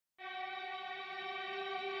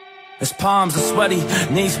His palms are sweaty,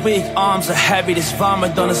 knees weak, arms are heavy. This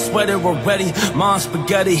vomit on his sweater already. Mom's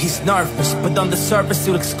spaghetti, he's nervous, but on the surface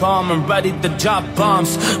he looks calm and ready to drop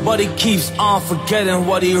bombs. But he keeps on forgetting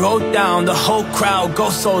what he wrote down. The whole crowd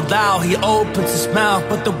goes so loud. He opens his mouth,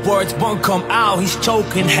 but the words won't come out. He's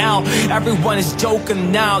choking how everyone is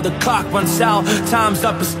joking now. The clock runs out, time's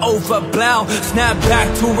up, it's over, blow. Snap back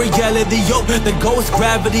to reality, yo. There goes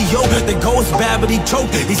gravity, yo. There goes bad, but he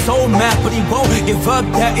choked. He's so mad, but he won't give up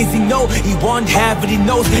that easy. No, he won't have it, he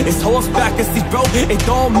knows his horse back as he broke. It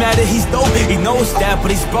don't matter, he's dope, he knows that,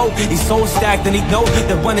 but he's broke. He's so stacked and he knows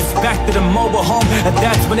that when it's back to the mobile home, and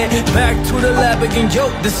that's when it back to the lab again. Yo,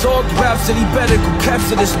 this old rhapsody better go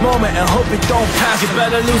capture this moment and hope it don't pass. You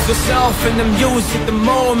better lose yourself in the music the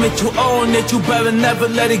moment you own it. You better never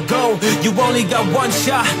let it go. You only got one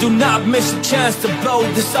shot, do not miss a chance to blow.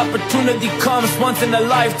 This opportunity comes once in a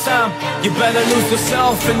lifetime. You better lose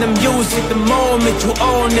yourself in the music the moment you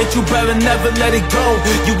own it. You better never let it go.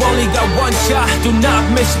 You only got one shot, do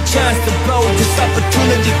not miss a chance to blow. This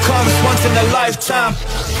opportunity comes once in a lifetime.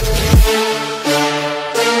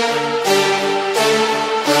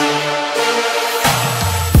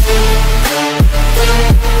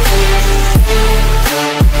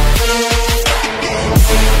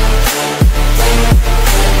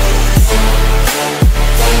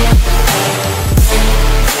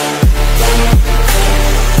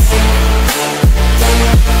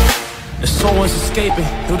 Someone's escaping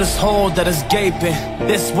through this hole that is gaping.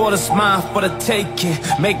 This world is mine for the taking.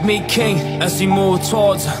 Make me king as we move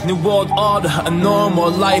towards a new world order. A normal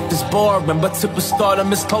life is boring, but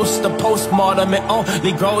superstardom is close to postmortem. It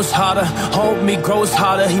only grows harder, homie grows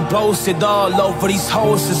harder. He blows it all over these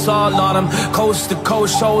hoes, it's all on him. Coast to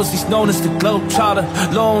coast shows, he's known as the Globetrotter.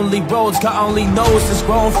 Lonely roads, God only knows his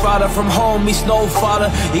grown father. From home he's no father.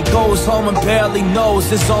 He goes home and barely knows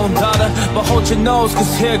his own daughter. But hold your nose,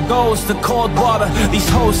 cause here goes the cold water. These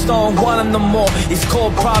hoes don't want him no more. He's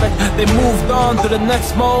cold product. They moved on to the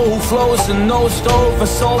next mo who flows and no stove and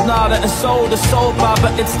sold nada and sold the soap opera.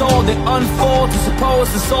 It's all they unfold to suppose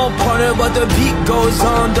it's all pointed, but the beat goes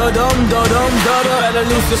on. Da dum da dum da da. You better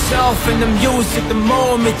lose yourself in the music the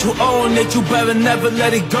moment you own it. You better never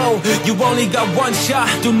let it go. You only got one shot,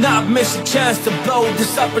 do not miss a chance to blow.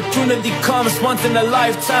 This opportunity comes once in a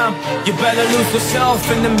lifetime. You better lose yourself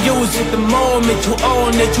in the music the moment you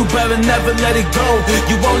own it. You better never let it go.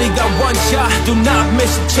 You only got one shot, do not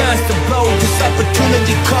miss a chance to blow. This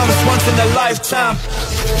opportunity comes once in a lifetime.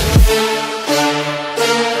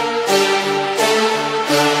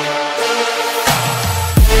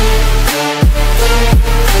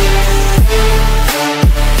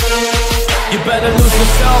 You better lose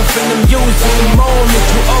yourself in the music the moment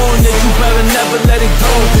you own it. You better never let it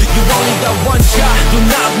go. You only got one shot, do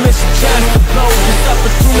not miss a chance to blow. This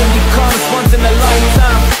opportunity comes once in a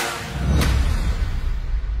lifetime.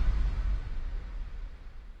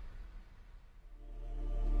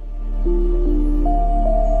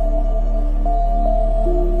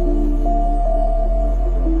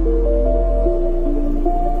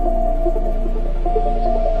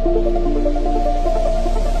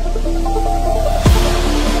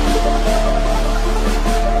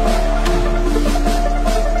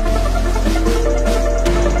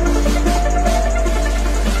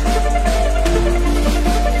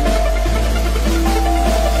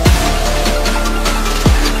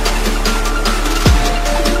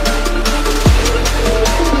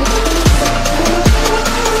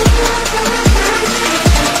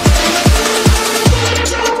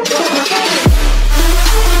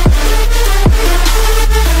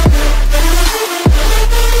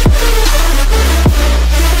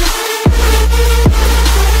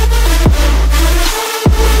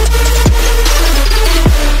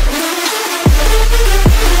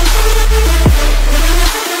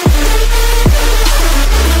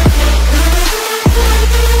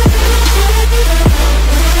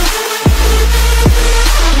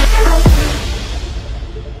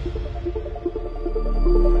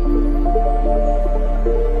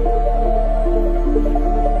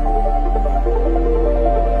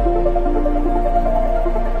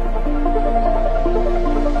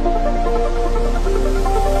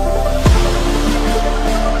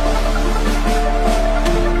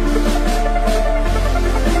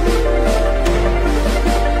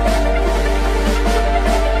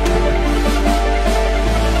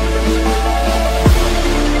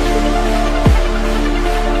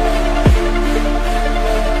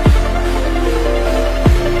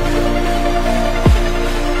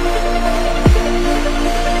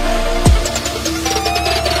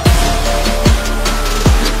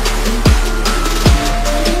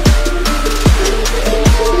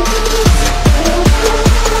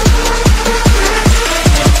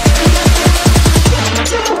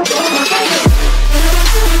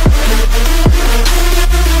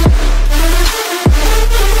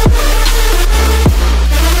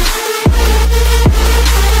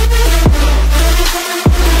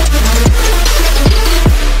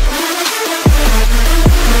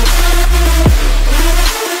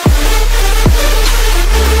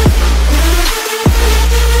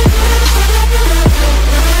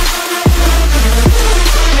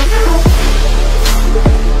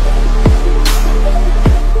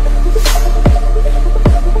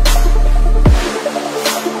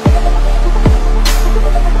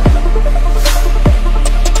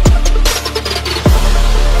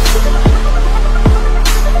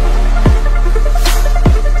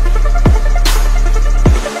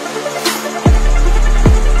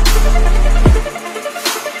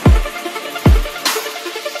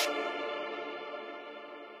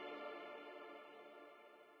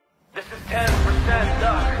 10%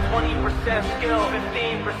 luck, 20% skill,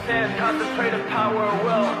 15% concentrated power of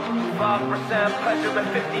will, 5% pleasure and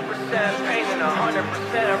 50% pain, and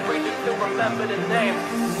 100% reason to remember the name.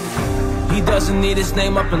 He doesn't need his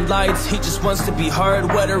name up in lights, he just wants to be heard,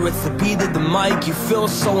 whether it's the beat of the mic. You feel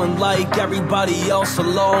so unlike everybody else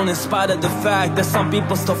alone, in spite of the fact that some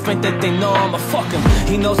people still think that they know him. But fuck him,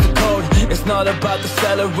 he knows the code. It's not about the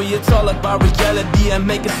salary, it's all about reality and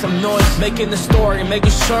making some noise, making the story,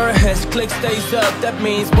 making sure his click stays up. That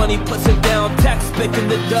means when he puts it down, text picking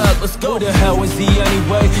the dub. Let's go. Who the hell is he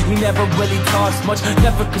anyway? He never really talks much,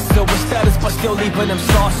 never conceal his status, but still leaving him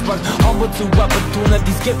sauce-struck. Humble to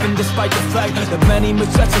opportunities given despite the fact that many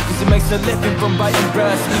reject him, cause he makes a living from writing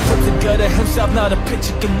breasts. Put together himself, now the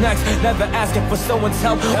picture connects, never asking for someone's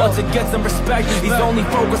help or to get some respect. He's only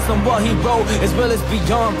focused on what he wrote, his will is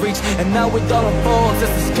beyond reach, and now it all unfolds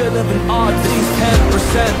as the skill of an artist. He's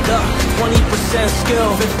 10% luck, 20%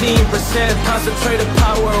 skill, 15% concentrated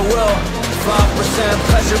power of will, 5%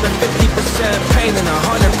 pleasure and 50% pain, and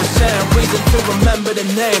 100% reason to remember the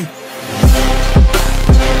name.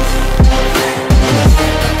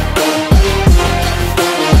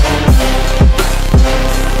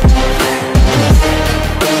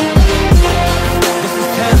 This is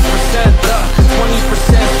 10% luck,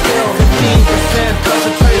 20% skill, 15%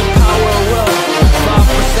 concentrated power of will,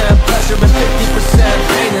 5% pleasure and 50%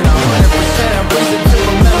 pain, and 100% reason to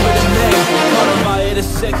remember the name. Caught is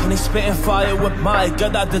sick and he's spitting fire with Mike.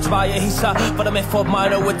 God out the dryer, he's hot, but I'm in for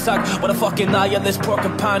minor attack. What a fucking nihilist,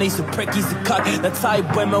 porcupine, he's a prick, he's a cut. The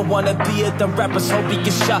type women wanna be it, the rappers hope he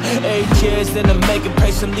gets shot. 8 years in the making,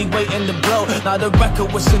 patiently waiting to blow. Now the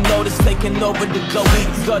record with your notice taking over the globe.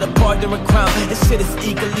 He's got a partner in crown, his shit is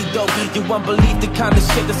equally dope. You won't believe the kind of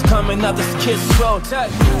shit that's coming out this kid's throat.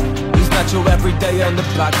 He's not your everyday on the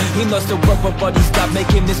block, he knows the work, but he's not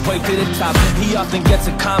making his way to the top. He often gets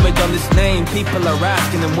a comment on his name, people are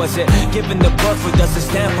asking him, was it given the birth or does it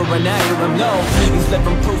stand for an acronym? No, he's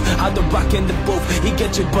living proof, how to rock in the booth. He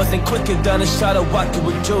gets you buzzing quicker than a shot of vodka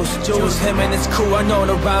with juice. Him and his crew are known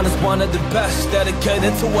around as one of the best,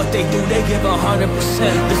 dedicated to what they do, they give 100%.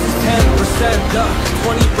 This is 10% luck,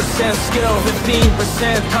 20% skill,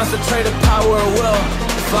 15% concentrated power of will,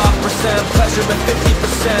 5% pleasure and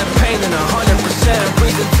 50% pain, and 100%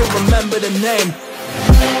 reason to remember the name.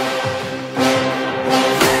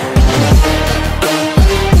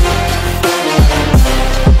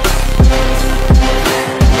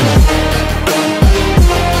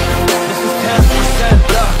 This is 10%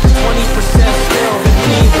 luck, 20% skill,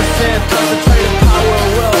 15% concentrated power of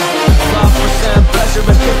will, 5% pleasure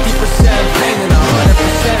and 50% pain, and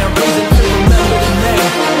 100% reason to remember the name.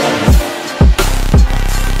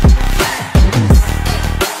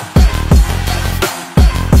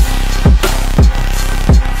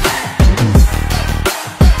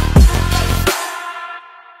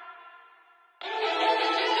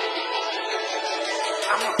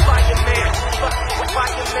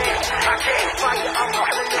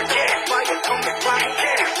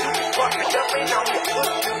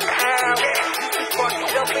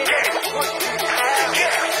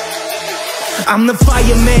 I'm the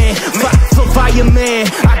fireman, fireman.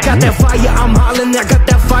 I got that fire, I'm hollering, I got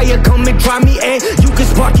that fire, come and try me, and you can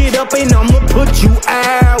spark it up and I'ma put you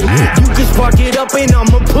out. You can spark it up and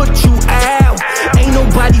I'ma put you out. Ain't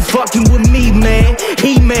nobody fucking with me, man.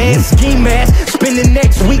 He man, ski mask, spending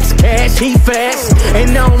next week's cash, he fast.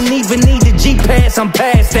 And I don't even need a G-Pass, I'm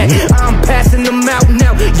past that. I'm passing them out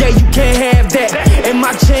now, yeah, you can't have that. And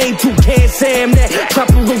my chain too, can't say I'm that.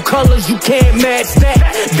 Tropical colors, you can't match that.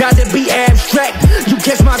 Gotta be abstract. You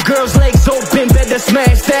catch my girl's legs open, better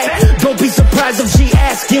smash that. Don't be surprised if she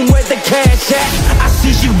asking where the cash at. I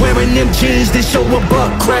see she wearing them jeans that show a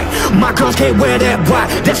butt crack. My girls can't wear that, why?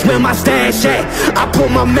 That's where my stash at. I put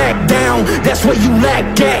my Mac down, that's where you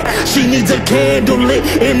lack at. She needs a candle lit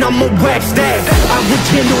and I'ma wax that. I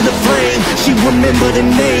rekindle the flame, she remember the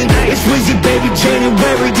name. It's Weezy, baby,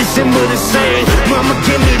 January, December the same. Mama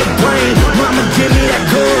give me the brain, mama give me that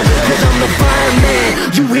gun, cause I'm the fireman,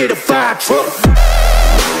 you hear the fire truck.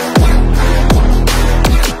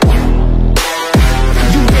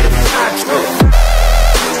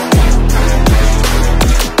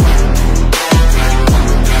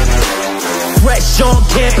 Fresh on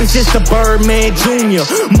campus, it's the Birdman Jr.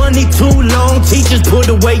 Money too long, teachers put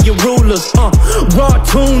away your rulers. Raw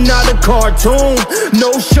tune, not a cartoon.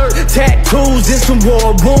 No shirt, tattoos, and some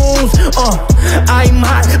war wounds. I'm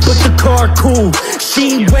hot, but the car cool.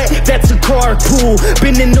 she wet, that's a carpool.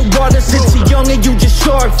 Been in the water since you're young and you just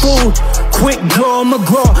shark food. Quick draw,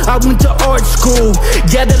 McGraw, I went to art school.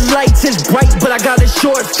 Yeah, the lights is bright, but I got a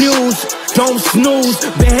short fuse. Don't snooze,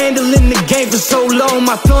 been handling the game for so long,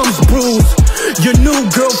 my thumb's bruised. Your new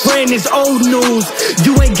girlfriend is old news.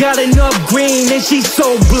 You ain't got enough green and she's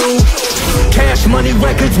so blue. Cash Money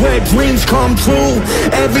Records where dreams come true.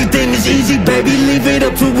 Everything is easy, baby, leave it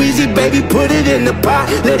up to Easy, baby. Put it in the pot,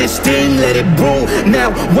 let it steam, let it brew. Now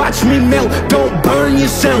watch me melt, don't burn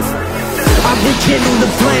yourself. I rekindle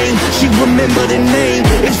the flame, she remember the name.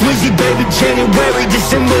 It's Wizzy, baby, January,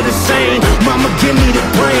 December the same. Mama, give me the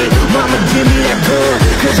brain, mama, give me that girl.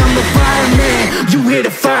 Cause I'm the fireman, you hear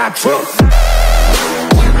the fire truck.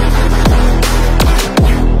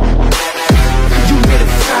 You hear the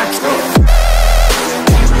fire truck.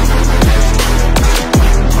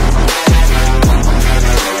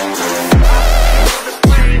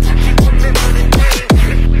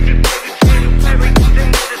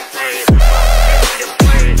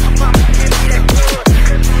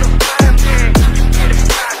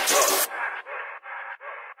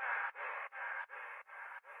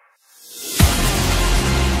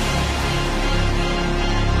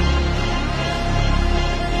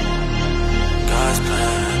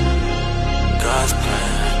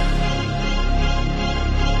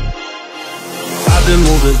 Been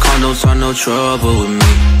moving calm, don't start no trouble with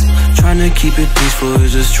me. Tryna keep it peaceful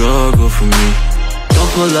is a struggle for me. Don't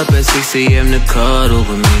pull up at 6 AM to cuddle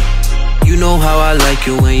with me. You know how I like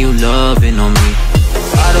it when you loving on me.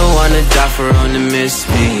 I don't wanna die for them to miss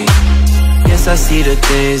me. Yes, I see the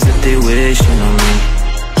things that they wishing on me.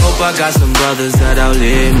 Hope I got some brothers that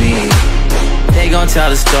outlive me. They gon' tell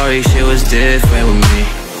the story, shit was different with me.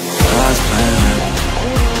 God's plan,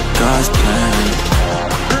 God's plan.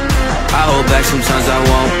 I hold back, sometimes I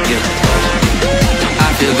won't, yeah.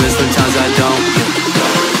 I feel good, sometimes I don't, yeah.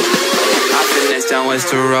 I finesse down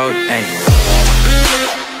West Road, ayy.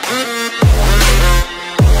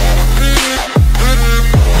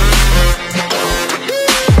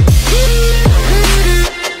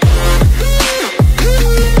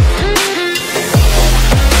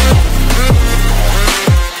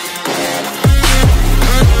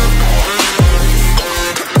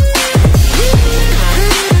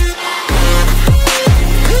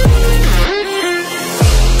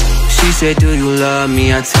 Say, do you love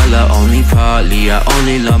me? I tell her only partly. I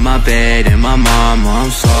only love my bed and my mama,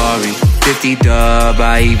 I'm sorry. 50 dub,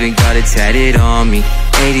 I even got it tatted on me.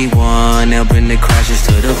 81, they'll bring the crashes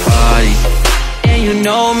to the party. And you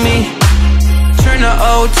know me, turn a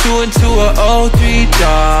 02 into a 03,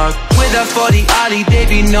 dog. With a 40 Ollie, they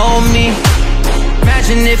be know me.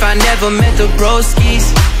 Imagine if I never met the broskies.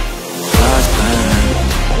 God's plan,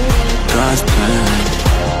 God's plan.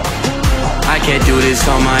 I can't do this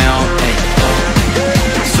on my own, ay.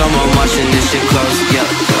 Someone watching this shit close, yeah.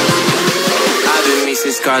 I've been me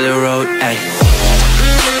since Scarlet Road, ay.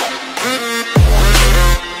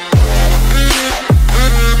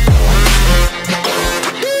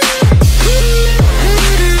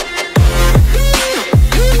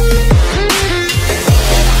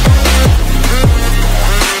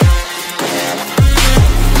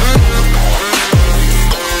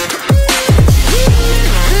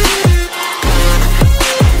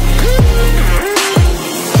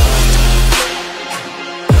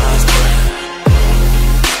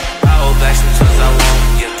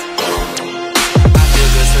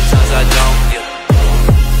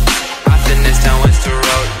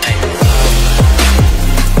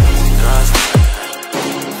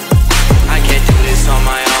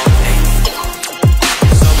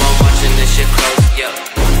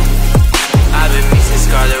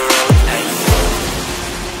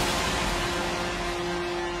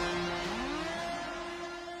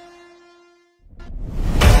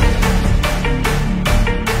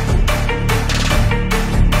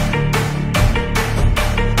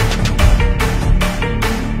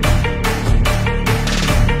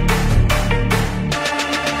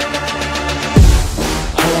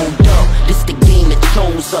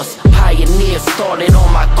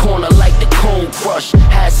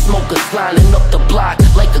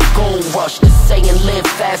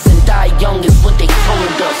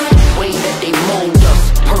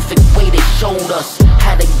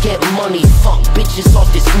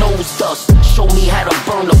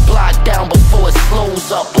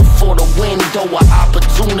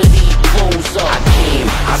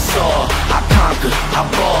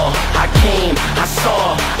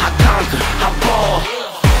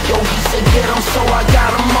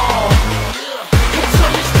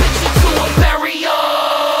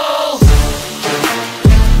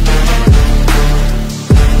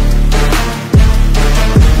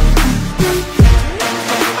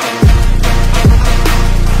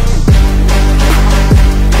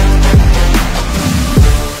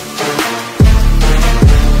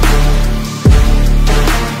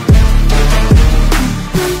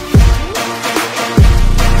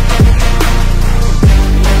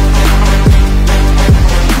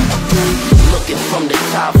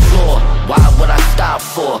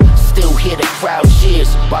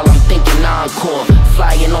 encore.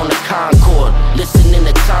 Flying on the Concorde, listening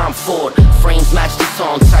to Tom Ford. Frames match the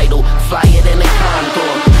song title, flyer than a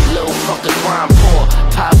condor. Little fucker grind poor,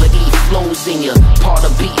 poverty flows in ya. Part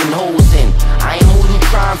of beating holes in. I ain't who you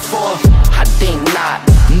trying for, I think not.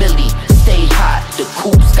 Millie, stay hot, the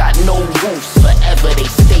coops got no roofs. Forever they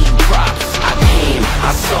stay dropped. I came,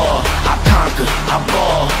 I saw, I conquered, I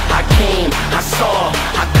ball. I came, I saw,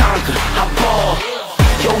 I conquered, I ball.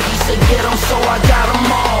 Yo, he said get 'em, so I got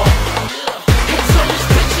 'em all. And turn this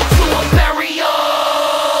bitch into a burial.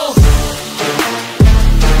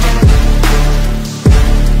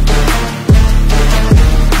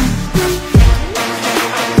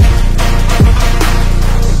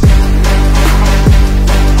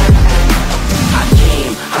 I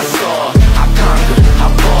came, I saw, I conquered, I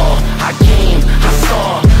ball. I came, I saw,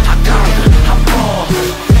 I conquered, I ball.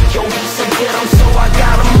 Yo, he said get 'em, so I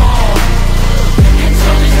got 'em all. And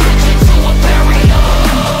turn this bitch into a burial.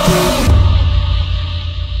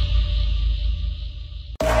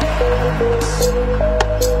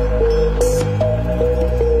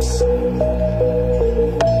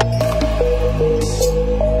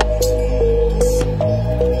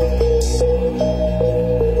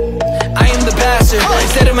 I am the bastard,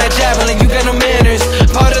 instead of my javelin, you got no manners.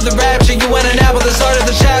 Part of the rapture, you want an apple, the start of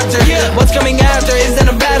the chapter. What's coming after isn't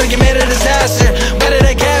a battle, you made a disaster. Where did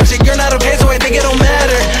I capture? You're not okay, so I think it don't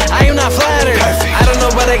matter. I am not flattered, I don't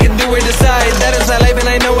know what I can do or decide. That is my life and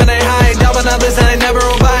I know when I hide. Down on others and I never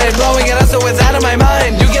abide. Blowing it up so it's out of my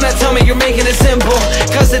mind. You cannot tell me you're making it simple,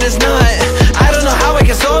 cause it is not. I don't know how I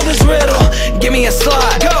can solve this riddle, give me a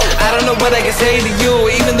slot. I don't know what I can say to you,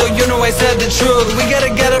 even though you know I said the truth. We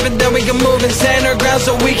gotta get up and then we can move and stand our ground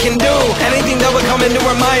so we can do anything that would come into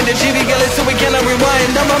our mind. Achieve it so we cannot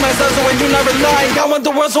rewind. I'm by myself so I do not rely. I want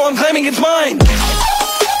the world so I'm claiming it's mine.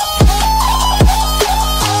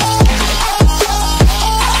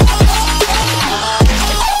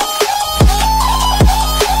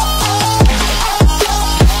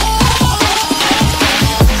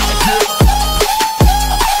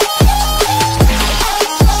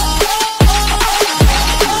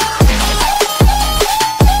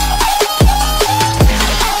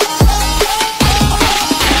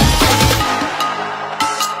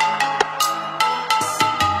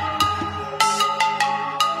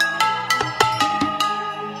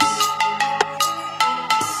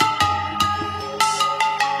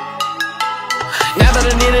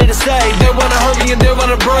 They wanna hurt me and they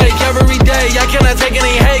wanna break. Every day I cannot take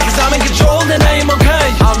any hate, cause I'm in control and I am okay.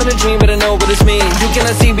 I'm in a dream but I know what it's mean. You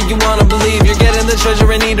cannot see but you wanna believe. You're getting the treasure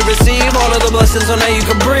I need to receive. All of the blessings so now you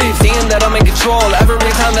can breathe. Seeing that I'm in control every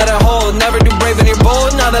time that I hold. Never do brave and you're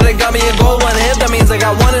bold. Now that I got me a goal, one hit, that means I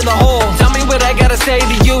got one in the hole. Tell me what I gotta say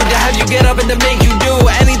to you to have you get up and to make you do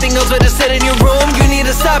anything else but just sit in your room. You need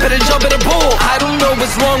to stop it and jump in the pool. I don't know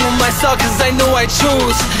what's wrong with myself cause I know I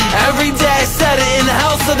choose. Every day I set it in the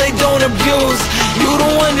house so they don't abuse. You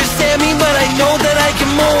don't understand me but I know that I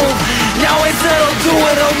can move. Now I said I'll do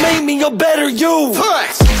it, I'll make me a better you.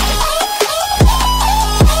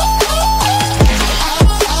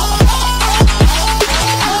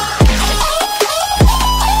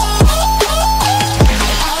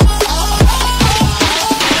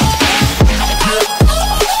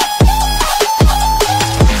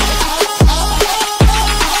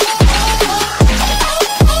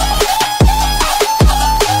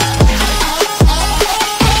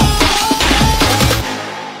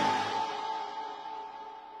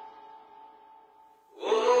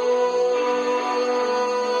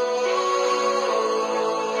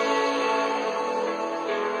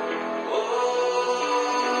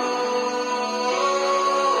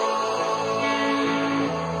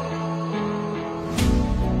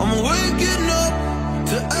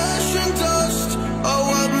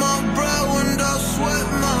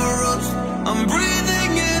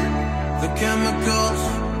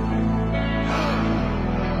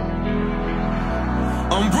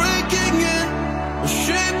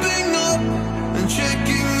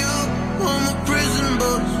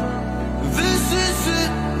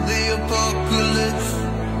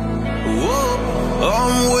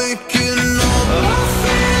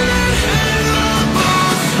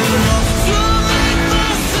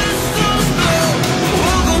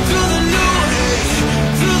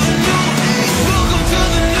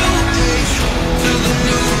 To the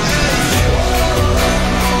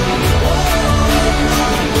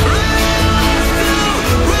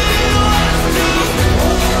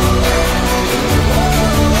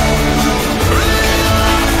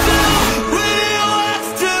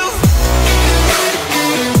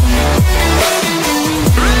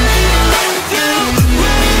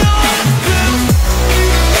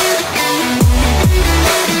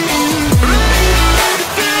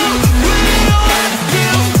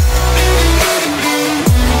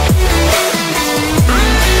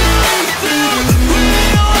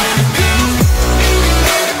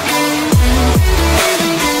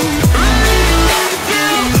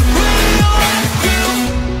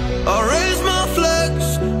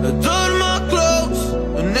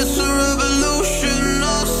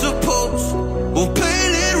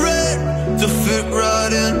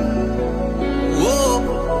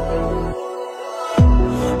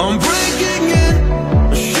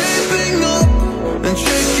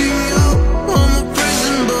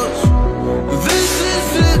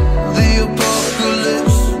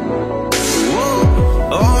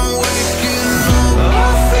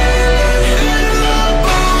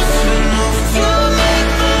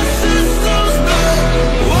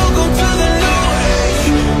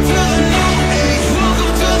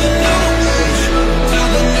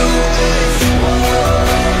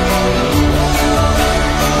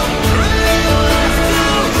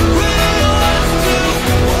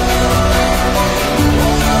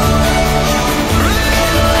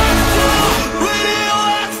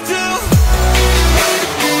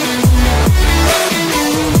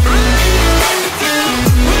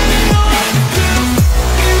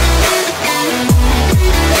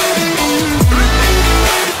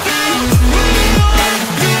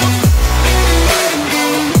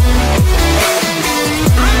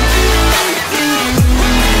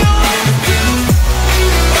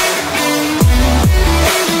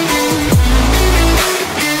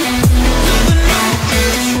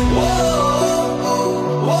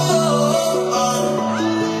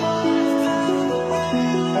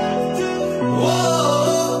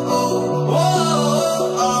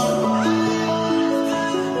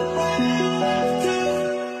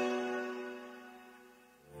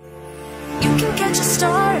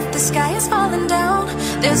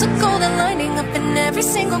golden lining up in every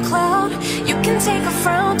single cloud. You can take a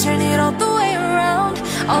frown, turn it all the way around,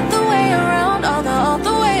 all the way around, all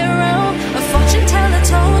the way around. A fortune teller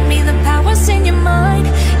told me the power's in your mind.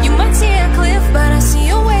 You might see a cliff, but I see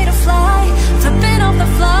a way to fly. Flipping off the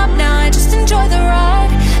flop, now I just enjoy the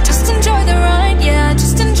ride. Just enjoy the ride, yeah,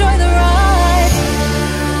 just enjoy the ride.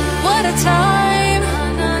 What a time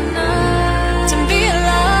to be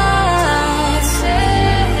alive.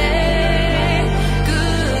 Say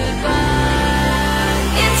goodbye.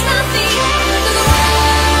 It's not the end of the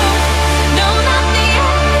world. No, not the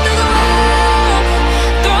end of the world.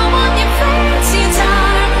 Throw on your fancy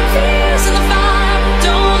attire, fears in the fire.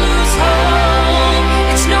 Don't lose hope.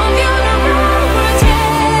 It's no funeral we're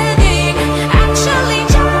attending. Actually,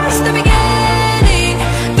 just the beginning.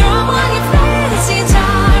 Throw on your fancy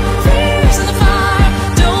attire, fears in the fire.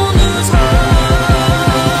 Don't lose hope.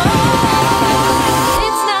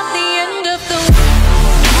 It's not the end of the world.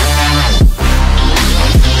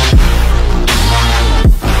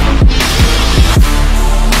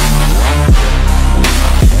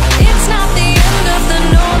 It's not the end of the,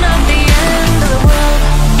 no, not the end of the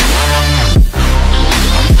world.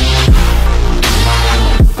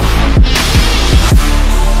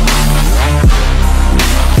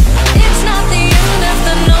 It's not the end of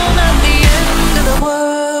the, no, not the end of the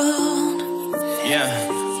world. Yeah,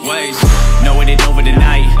 waves, know it ain't over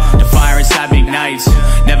tonight. The fire inside me ignites.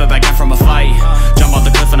 Never back out from a fight. Jump off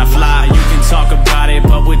the cliff and I fly. You can talk about it,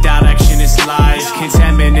 but without action it's lies.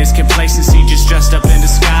 Contentment is complacency, just dressed up in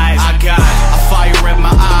disguise. I got a fire in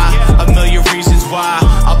my eye, a million reasons why.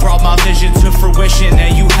 I brought my vision to fruition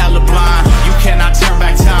and you hella blind. You cannot turn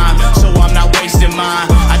back time, so I'm not wasting mine.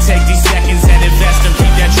 I take these seconds and invest them,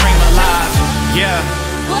 keep that dream alive. Yeah,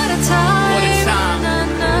 What a time, what a time.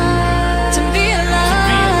 to be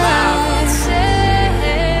alive. Say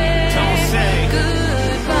Don't say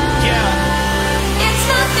goodbye. yeah. It's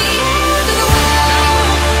not the end of the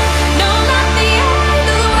world. No, not the end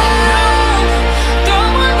of the world. Throw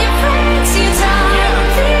on your fancy attire,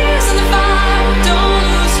 fears in the fire. Don't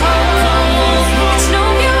lose hope. It's no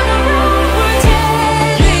funeral we're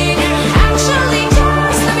attending. Actually,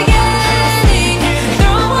 just the beginning.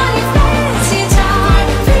 Throw on your fancy attire,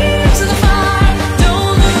 fears in the fire.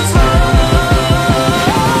 Don't lose hope.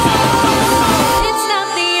 It's not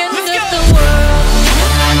the end of the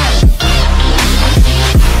world.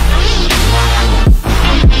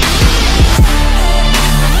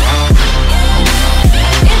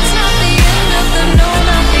 It's not the end of the, no,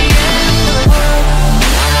 not the end of the world.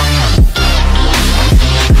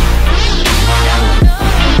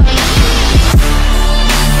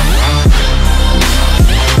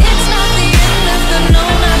 It's not the end of the, no,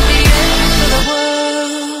 not the end of the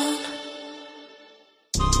world.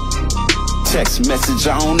 Text message,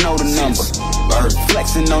 I don't know the number. Bird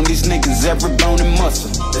flexing on these niggas, every bone and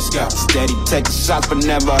muscle. Let's go. Steady taking shots, but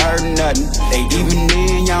never heard nothing. They even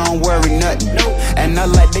then, y'all don't worry nothing. And I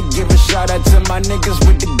like to give a shout out to my niggas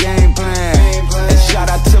with the game plan. And shout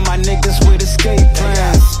out to my niggas with escape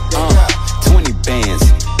plans. 20 bands,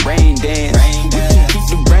 rain dance. We can keep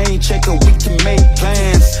the rain check or we can make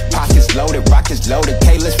plans. Pockets loaded, rockets loaded.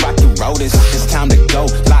 K, let's rock and roll this. It's time to go.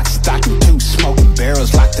 Lock, stock, and two smoking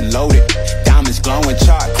barrels locked and loaded. Diamonds glowing,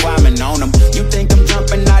 chart climbing on them. You think I'm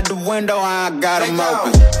jumping out the window? I got them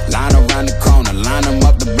open. Line around the corner, line them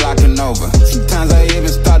up the block and over. Sometimes I even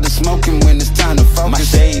start to smoking when it's time to focus. My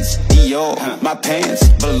shades, Dior, my pants,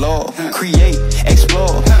 below. Create,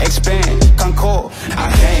 explore, expand, concord.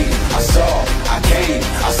 I came, I saw, I came,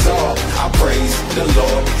 I saw. I praise the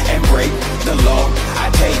Lord and break the law. I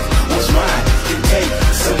take what's mine, then take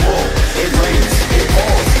some more. It rains, it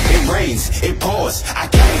pours, it rains, it pours. I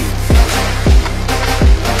came.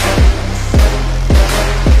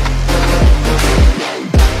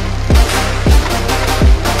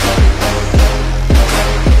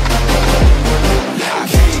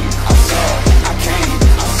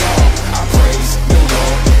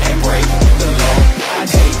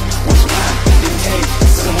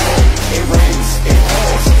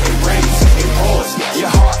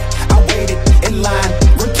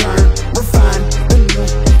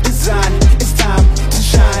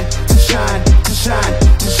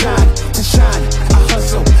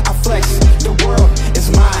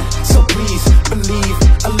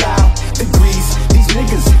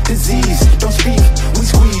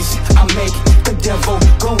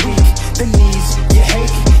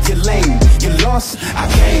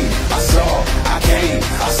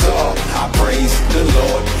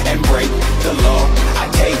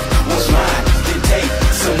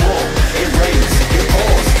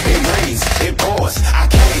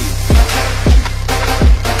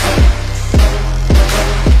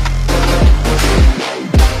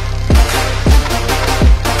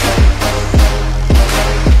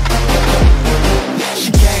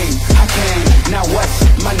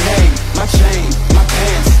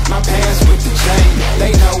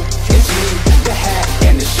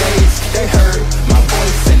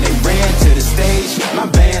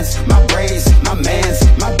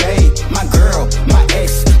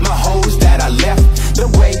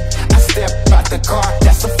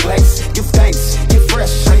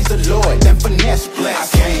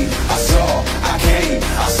 blessed. I came, I saw, I came,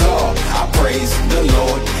 I saw. I praise the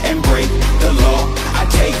Lord and break the law. I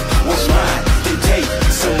take what's mine, then take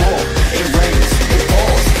some more. It rains, it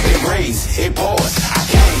pours, it rains, it pours. I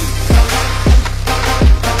came.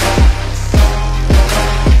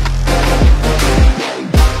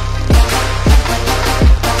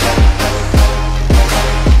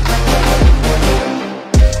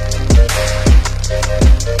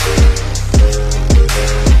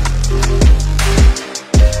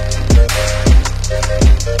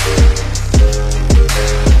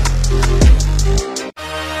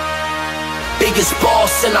 Biggest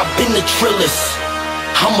boss and I've been the trillest.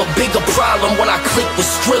 I'm a bigger problem when I click with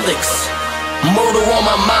Skrillex. Murder on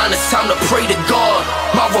my mind, it's time to pray to God.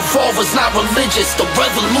 My revolver's not religious, the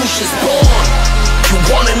revolution's born. You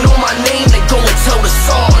wanna know my name, then go and tell the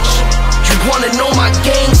Sarge. You wanna know my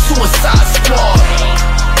gang, Suicide Squad.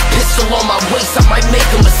 Pistol on my waist, I might make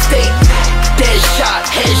a mistake. Dead shot,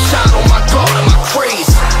 headshot on my guard and my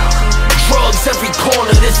craze. Drugs every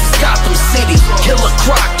corner, this is Gotham City. Killer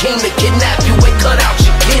Croc came to kidnap you and cut out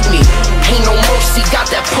your kidney. Ain't no mercy, got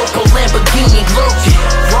that purple Lamborghini lurking.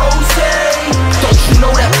 Rose, don't you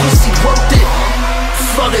know that pussy worth it?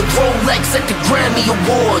 Flooded Rolex at the Grammy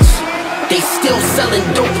Awards. They still selling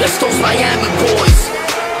dope, that's those Miami boys.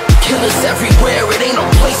 Killers everywhere, it ain't no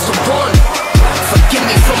place to run. Forgive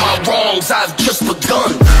me for my wrongs, I've just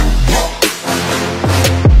begun.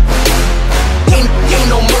 Ain't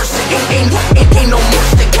no mercy, ain't no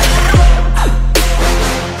mercy.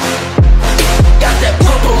 Got that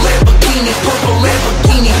purple Lamborghini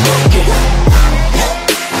looking.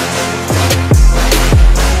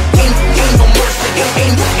 Ain't no mercy,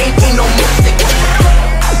 ain't no mercy.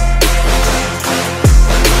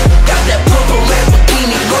 Got that purple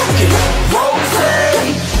Lamborghini looking. Rose.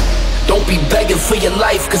 Don't be begging for your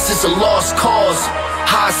life, cause it's a lost cause.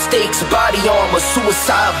 High stakes, body armor,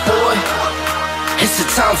 suicide boy. It's a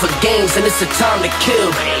time for games and it's a time to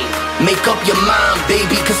kill. Make up your mind,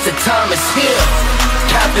 baby, cause the time is here.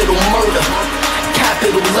 Capital murder,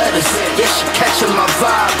 capital letters. Yeah, she catching my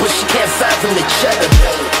vibe, but she can't fathom the cheddar.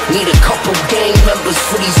 Need a couple gang members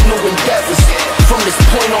for these new endeavors. From this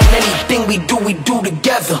point on, anything we do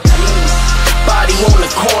together. Body on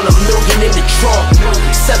the corner, million in the trunk.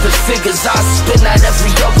 7 figures, I spend that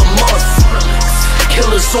every other month.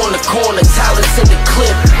 Killers on the corner, talents in the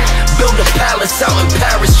clip. Build a palace out in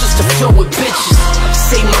Paris just to fill with bitches.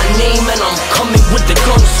 Say my name and I'm coming with the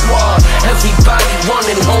gun squad. Everybody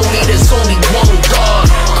running, homie, there's only one guard.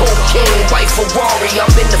 Cocaine, white Ferrari,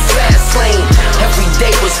 I'm in the fast lane. Every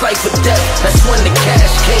day was life or death, that's when the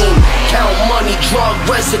cash came. Count money, drug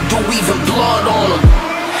residue, even blood on him.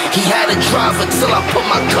 He had a driver till I put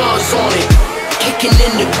my cuz on it. Kicking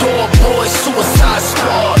in the door, boys, Suicide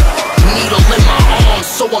Squad. Needle in my arm,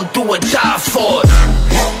 so I'm do or die for it.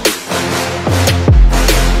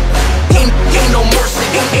 Ain't no mercy,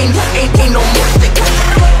 ain't no mercy.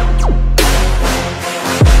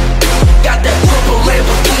 Got that purple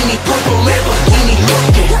Lamborghini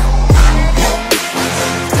looking.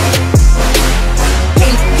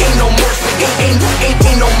 Ain't no mercy, ain't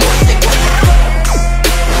no mercy.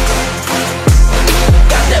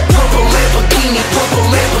 Got that purple Lamborghini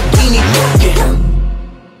looking.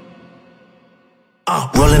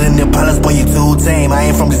 Rolling in the palace, boy, you too tame.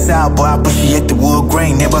 I ain't from the south, boy, I appreciate the wood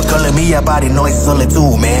grain. Never calling me a body noise, it's only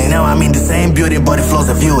two, man. Now I'm in the same beauty, but it flows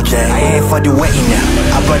a future. I ain't for the waiting now.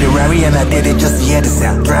 I brought the Reverie and I did it just to hear the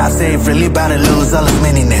sound. Drive safe, really bout to lose all his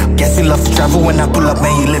money now. Guess you love to travel when I pull up,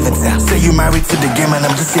 man, you live in town. Say you married to the game and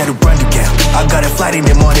I'm just here to run the camp. I got a flight in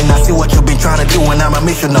the morning, I see what you been trying to do when I'm a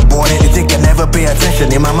mission aborted. You think I never pay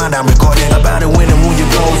attention, in my mind I'm recording. About to win and move your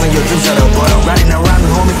goals and your dreams are the bottom. Riding around the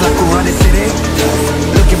homies like we run the city.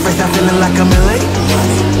 Looking fresh, I'm feeling like I'm in late.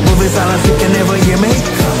 Moving silence, you can never hear me.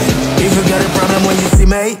 If you got a problem when you see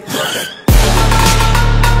me.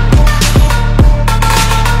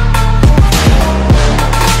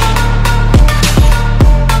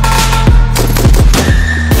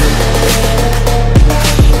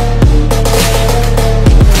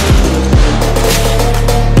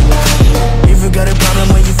 If you got a problem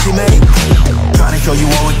when you see me. Trying to show you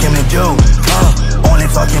what we came to do. Only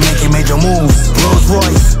talking, making major moves. Rolls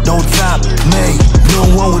Royce, don't top me. No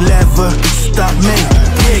one will ever stop me.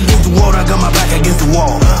 Yeah, against the wall, I got my back against the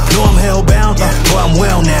wall. No, I'm hellbound, but I'm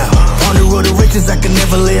well now. On the road to riches, I can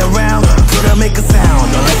never lay around. Could I make a sound,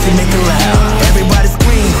 unless you make it loud. Everybody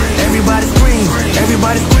scream, everybody scream,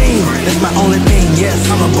 everybody scream. That's my only thing, yes,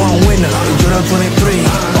 I'm a born winner. In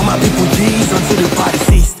 2023, all my people G's until the party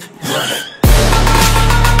ceased.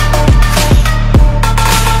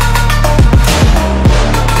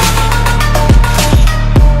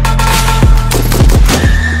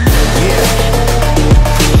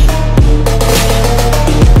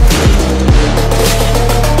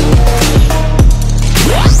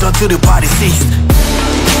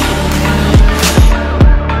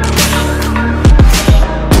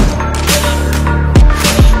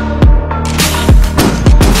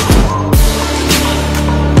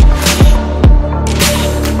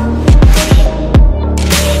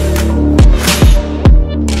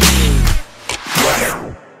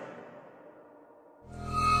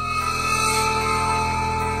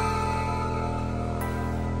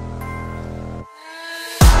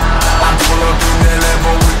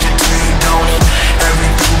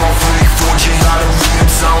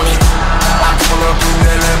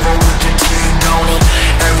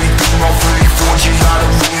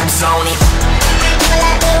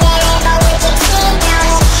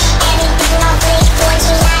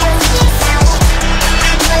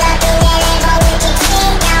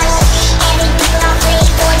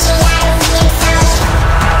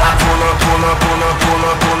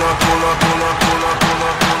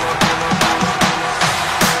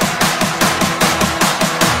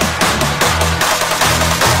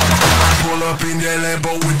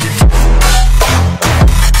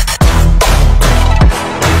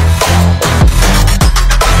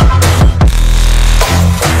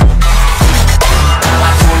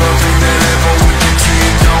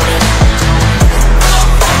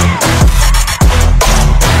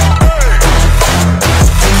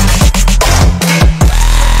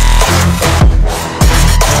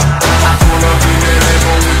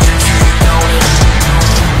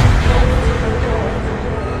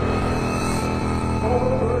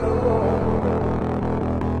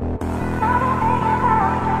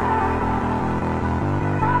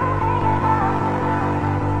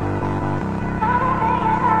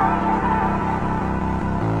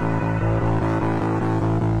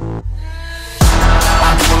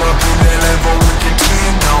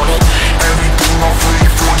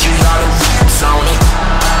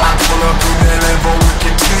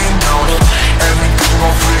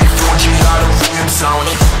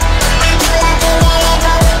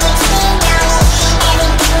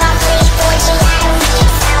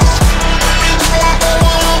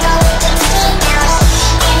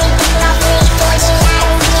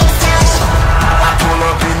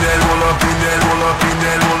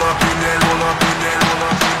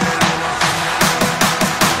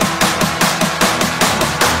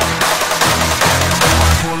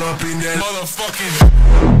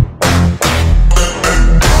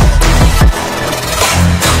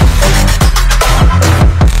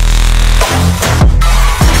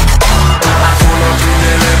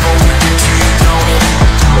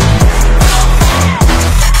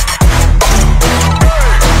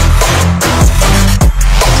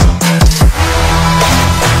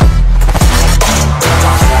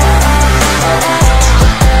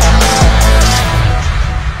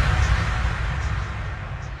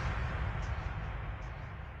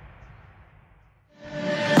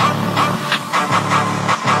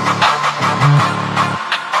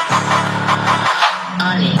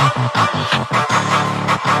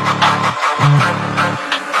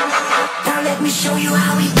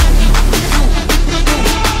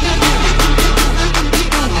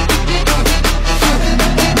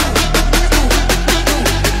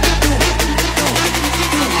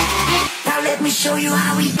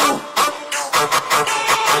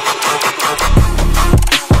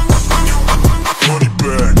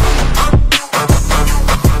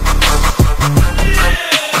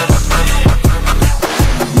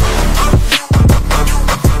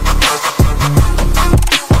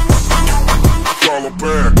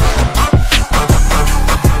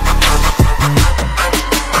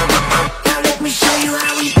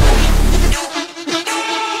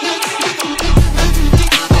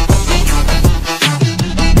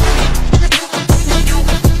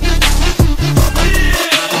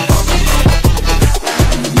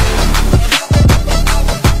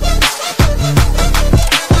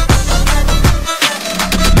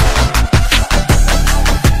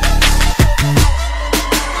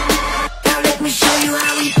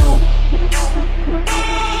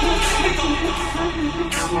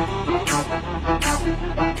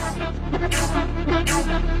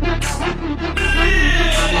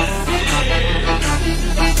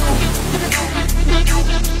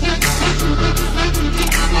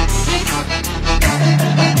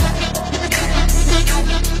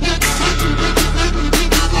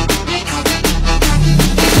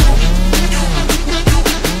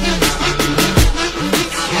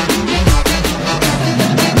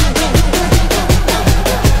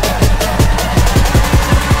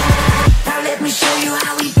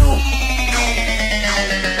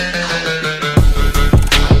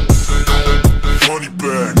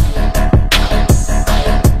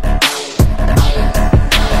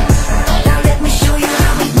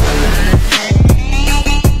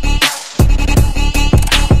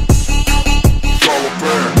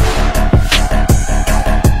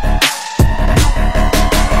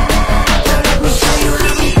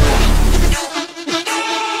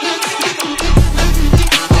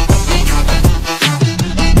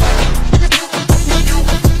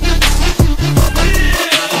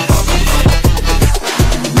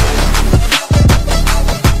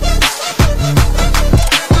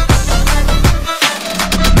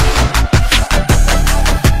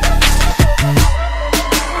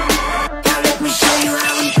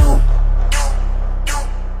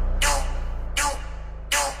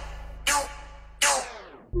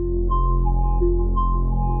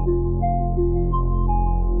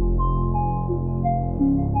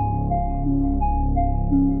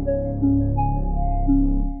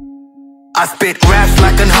 I spit raps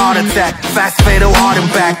like a heart attack, fast fatal hard and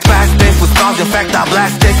back. Fast dance with stars, in fact I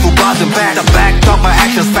blast dance with bars and back. The back talk my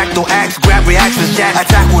actions, fact no acts, grab reactions, jack.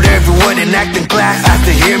 Attack with every word and act in class, have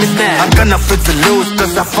to hear me snap. I'm gonna fit to lose,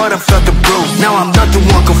 cause I fought and felt the bruise. Now I'm not the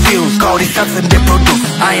one confused, call these shots and they produce.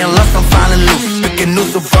 I ain't lost, I'm finally loose, picking new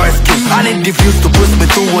so far excuse. I need diffuse to push me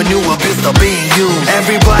through a new abyss of being used.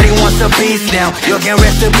 Everybody wants a piece now, you can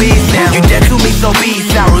rest in peace now. You dead to me so peace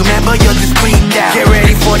out, remember you're discreet now. Get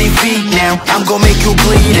ready for defeat now, I'm gonna make you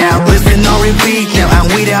bleed out. Listen on repeat now, I'm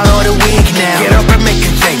weed out all the week now. Get up and make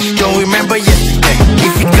a change, don't remember yesterday.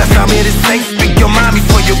 If you got something to say, speak your mind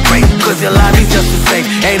before you break. Cause your life is just the same,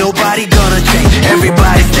 ain't nobody gonna change.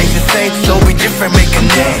 Everybody stays the same, so be different, make a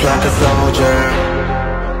name. Just like a soldier,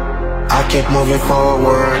 I keep moving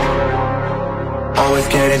forward, always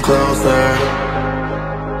getting closer.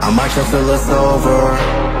 I march until it's over.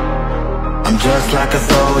 I'm just like a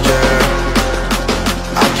soldier,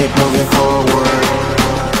 I keep moving forward,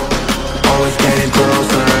 always getting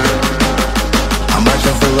closer. I march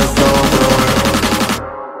until it's over.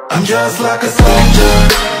 I'm just like a soldier.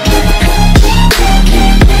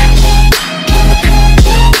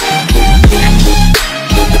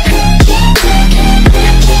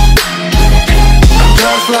 I'm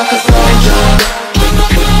just like a soldier.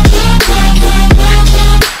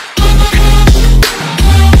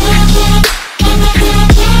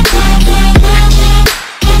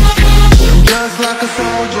 Like a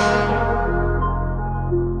soldier.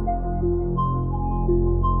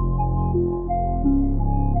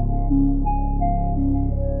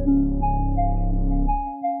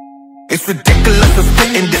 It's ridiculous to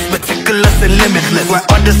spit in this meticulous and limitless. Where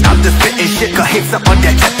others out there spitting shit, cause hits up on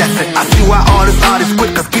their chat, that's it. I see why all this artists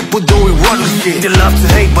quit, cause people doing worthless shit. They love to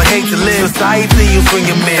hate, but hate to live. Society you swing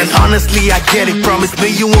your man. And honestly, I get it. Promise me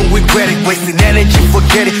you won't regret it. Wasting energy,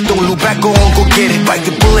 forget it. Don't look back, go on, go get it. Bite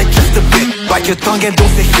the bullet just a bit. Bite your tongue and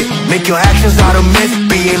don't say shit. Make your actions out of myth.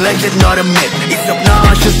 Be a legend, not a myth. It's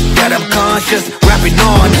obnoxious that I'm conscious. Rapping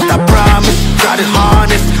honest, I promise. Try to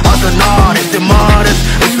harness us an artist, the martyrs.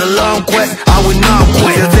 It's a long quest, I will not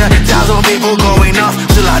quit. Till 10,000 people going off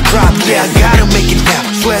till I drop. Yeah, I gotta make it now.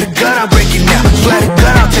 Swear to God I'm breaking now. Swear to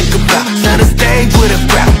God I'll take a bow. Set a stage with a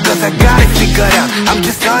crowd, cause I got it figured out. I'm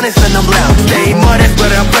just honest and I'm loud. Stay modest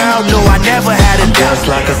but I'm proud. No, I never had a doubt. Just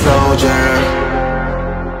like a soldier,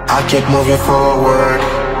 I keep moving forward,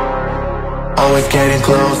 always getting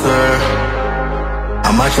closer.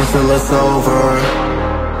 I march until it's over.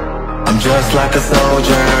 I'm just like a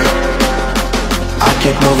soldier, I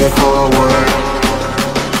keep moving forward,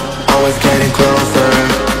 always getting closer.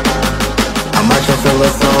 I march until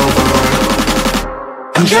it's over.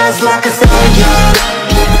 I'm just like a soldier,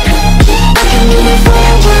 I keep moving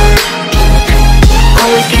forward,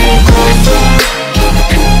 always getting closer.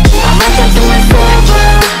 I march until it's over.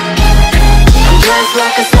 I'm just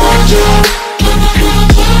like a soldier,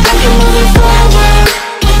 I keep moving forward,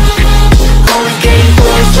 always getting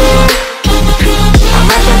closer. I'm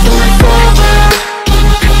right until it's over.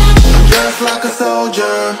 I'm just like a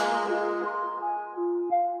soldier.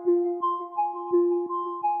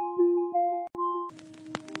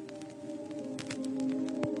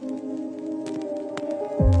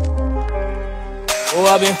 Oh,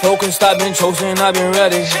 I've been focused, I've been chosen, I've been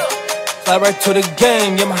ready. Fly right to the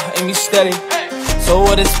game, yeah, my aim is steady. So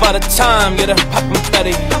what is by the time, get a pop me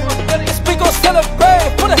steady. We gon'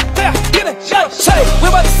 celebrate, put it there, get it, say. We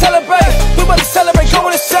about to celebrate, we about to celebrate, go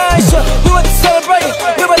on the side. We about to celebrate,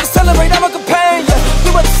 we about to celebrate, I'm a companion. We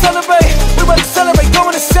about to celebrate, we about to celebrate, go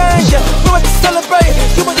on the side. We about to celebrate,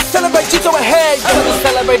 you about to celebrate, you go ahead. I'm about to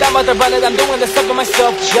celebrate, I'm about to run it, I'm doing this stuff to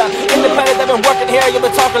myself, yeah. Independent, I've been working here, you've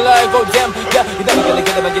been talking like, oh damn, yeah. You never gonna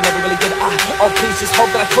get it, but you never really get it, oh please, just hope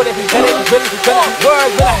that I put it, that it really gonna work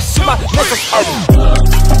when I shoot my missiles over.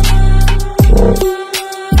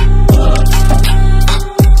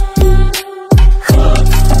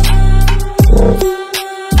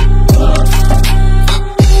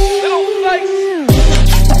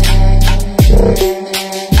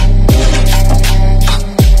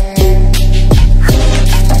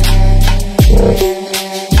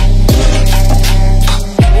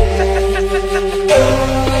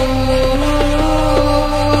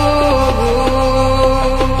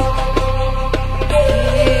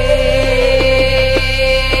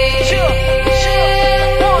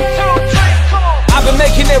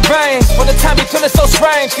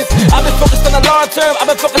 change. Cause I've been focused on the long term, I've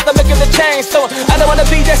been focused on making the change. So I don't wanna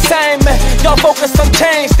be the same, man. Y'all focus on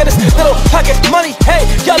change. Got this little pocket money, hey,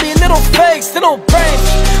 y'all be little fakes, little brains.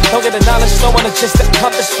 Don't get the knowledge, don't wanna just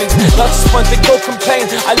accomplish things. Not just want to go complain,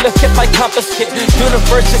 I look at my confiscate.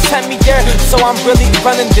 Universe just sent me there, so I'm really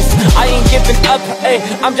running this. I ain't giving up, hey,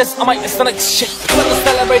 I'm just on my stomach shit. I'm gonna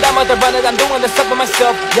celebrate, I'm gonna run it, I'm doing this up by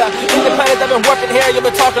myself, yeah. Independent, I've been working here, you've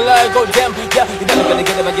been talking like, go damn, yeah. You're never gonna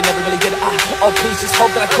get it, but you never really get it. Oh please, just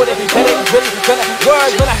hope that I quit it. That ain't really gonna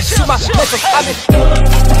work when I shoot my missiles. I've been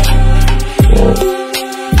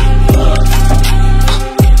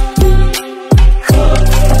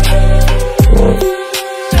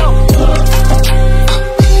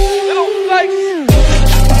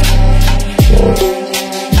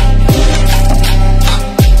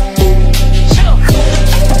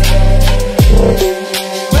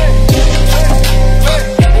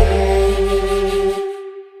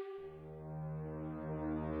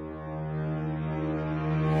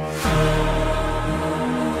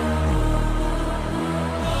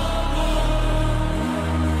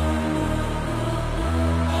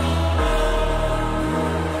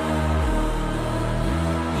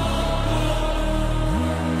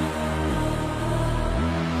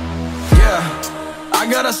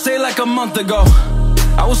say like a month ago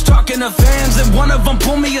I was talking to fans and one of them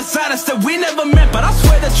pulled me aside and said we never met, but I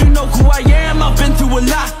swear that you know who I am. I've been through a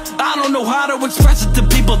lot, I don't know how to express it to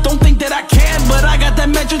people. Don't think that I can, but I got that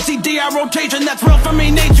mention CDI rotation that's real for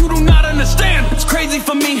me. Nate, you do not understand, it's crazy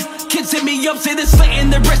for me. Kids hit me up, say this slating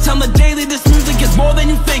their wrists on the daily. This music is more than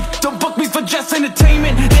you think, don't book me for just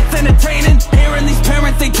entertainment. It's entertaining, hearing these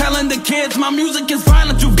parents, they telling the kids my music is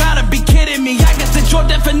violent. You gotta be kidding me. I guess it's your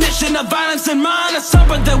definition of violence and mine, or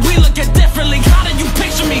something that we look at differently. How do you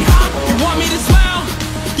picture me, huh? You want me to smile?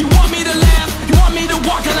 You want me to laugh? You want me to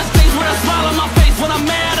walk on the stage with a smile on my face when I'm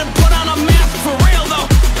mad and put on a mask? For real though,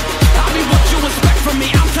 I'll be what you expect from me.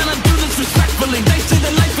 I'm trying to do this respectfully. They say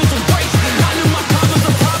that life is a race, I knew my problems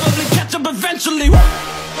would probably catch up eventually.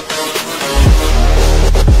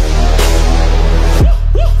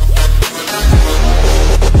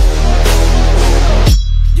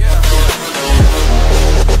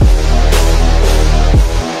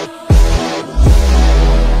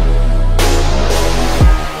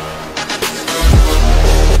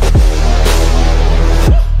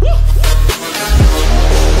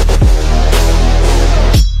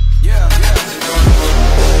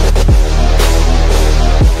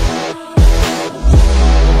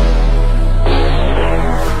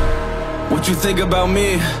 Think about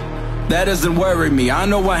me, that doesn't worry me. I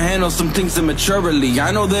know I handle some things immaturely.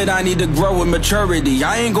 I know that I need to grow in maturity.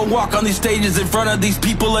 I ain't gonna walk on these stages in front of these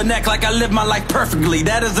people and act like I live my life perfectly.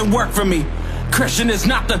 That doesn't work for me. Christian is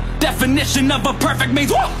not the definition of a perfect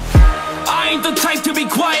maze. I ain't the type to be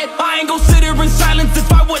quiet, I ain't gon' sit here in silence if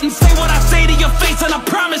I wouldn't say what I say to your face. And I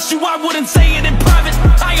promise you I wouldn't say it in private.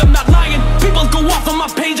 I am not lying, people go off on my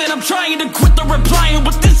page and I'm trying to quit the replying,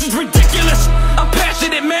 but this is ridiculous. I'm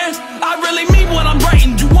passionate, man, I really mean what I'm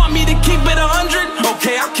writing. You want me to keep it 100?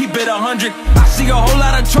 Okay, I'll keep it 100. I see a whole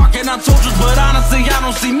lot of talking on socials, but honestly I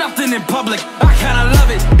don't see nothing in public. I kinda love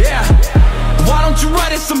it, yeah. Why don't you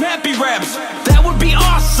write us some happy raps? That would be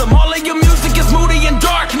awesome. All of your music is moody and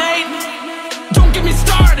dark, Nate. Don't get me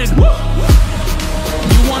started. Woo!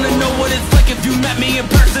 You wanna know what it's like if you met me in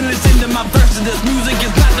person? Listen to my verses. This music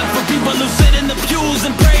is not just for people who sit in the pews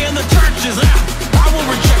and pray in the churches. I will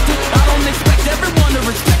reject it. I don't expect everyone to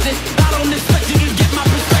respect it. I don't expect you to get my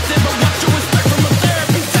perspective, but what you expect from a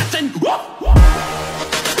therapy session? Woo!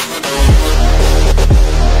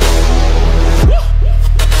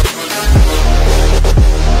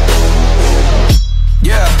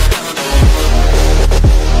 Yeah.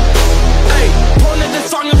 Hey, point at this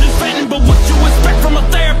song, I'm just venting, but what you expect from a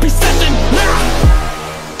therapy session? Nah.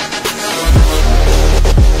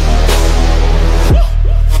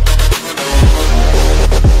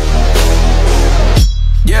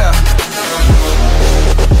 Yeah.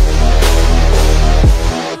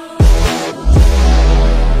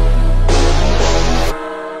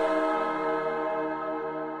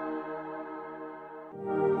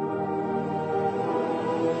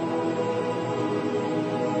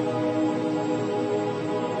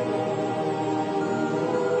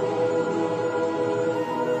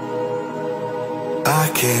 I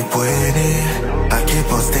keep winning, I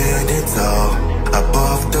keep on standing tall,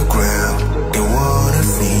 above the ground. They wanna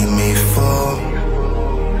see me fall,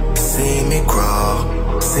 see me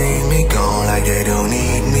crawl, see me gone like they don't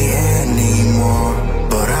need me anymore.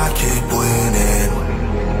 But I keep winning,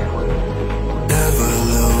 never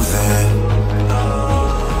losing.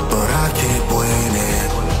 But I keep winning.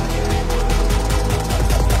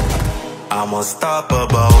 I'm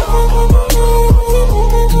unstoppable.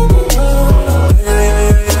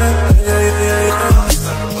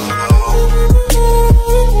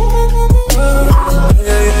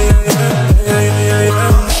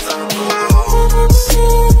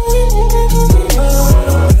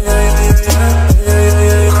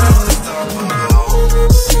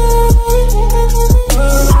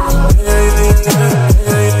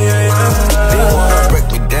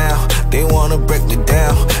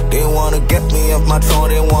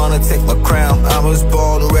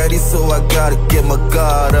 ready, so I gotta get my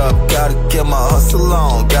guard up. Gotta get my hustle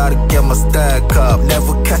on, gotta get my stack up.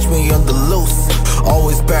 Never catch me on the loose,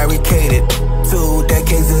 always barricaded. 2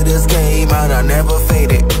 decades of this game and I never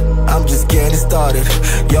faded. I'm just getting started,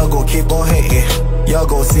 y'all gon' keep on hating. Y'all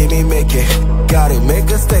gon' see me make it, gotta make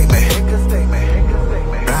a statement.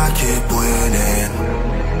 I keep winning,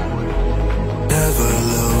 never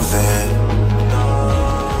losing,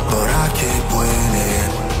 but I keep winning.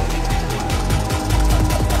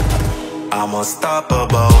 I'm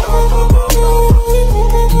unstoppable.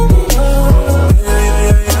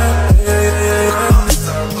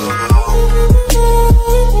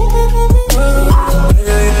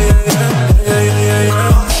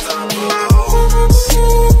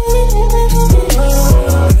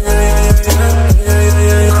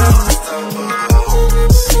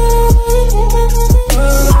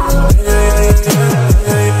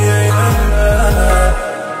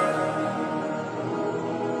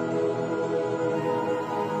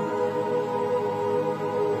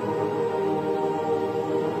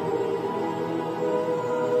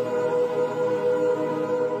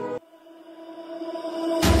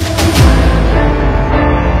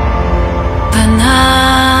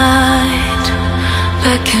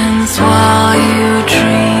 While you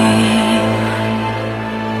dream,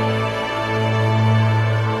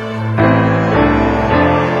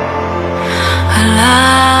 a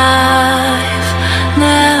life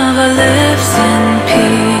never lives in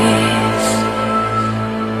peace.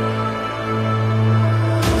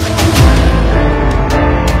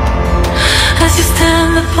 As you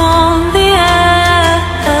stand upon the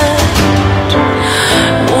edge,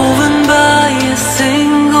 woven by a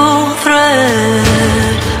single thread,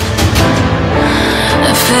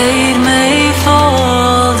 fate may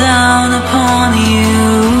fall down upon you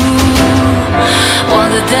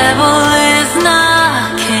while the devil is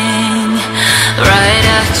knocking right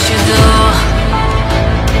at your door.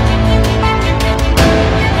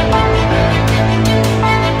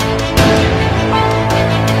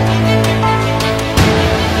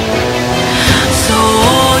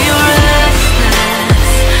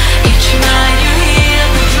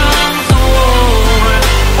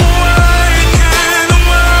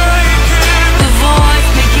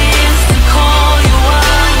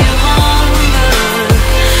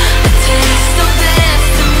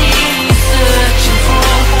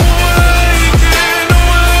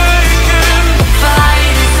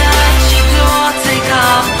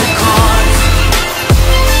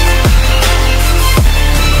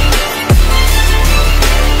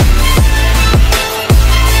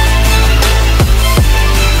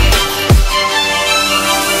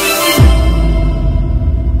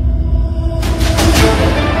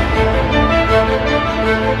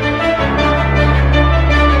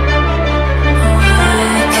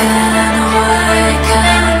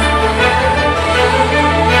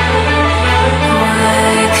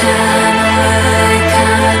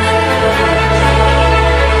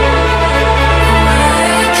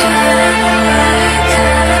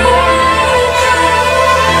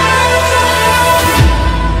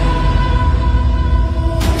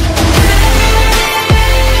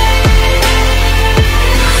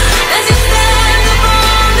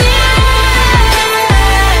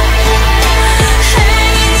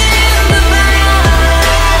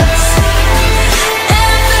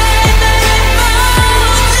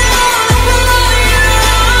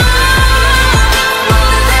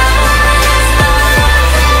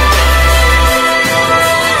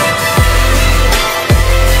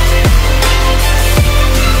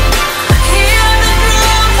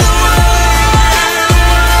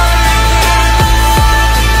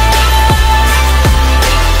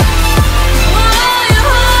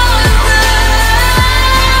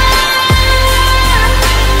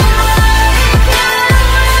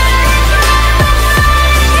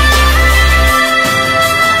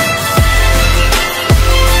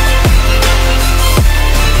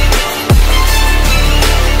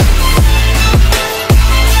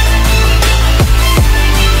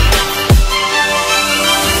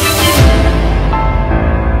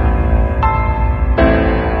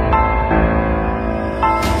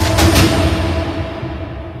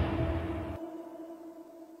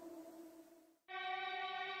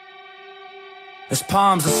 His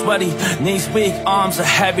palms are sweaty, knees weak, arms are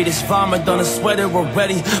heavy. This vomit on his sweater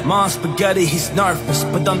already. Mom's spaghetti, he's nervous,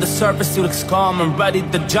 but on the surface he looks calm and ready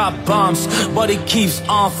to drop bombs. But he keeps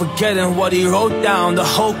on forgetting what he wrote down. The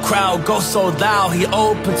whole crowd goes so loud. He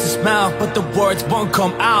opens his mouth, but the words won't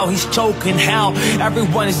come out. He's choking how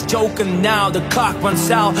everyone is joking now. The clock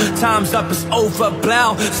runs out, time's up, it's over,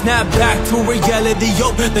 blow. Snap back to reality,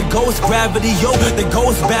 yo. The ghost gravity, yo. The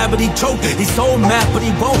ghost bad, but he choke. He's so mad, but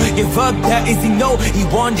he won't give up. That is he. He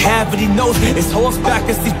won't have it, he knows his horse back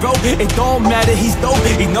as he's broke. It don't matter, he's dope.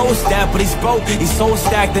 He knows that, but he's broke. He's so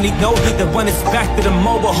stacked and he knows that when it's back to the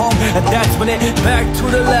mobile home, and that's when it back to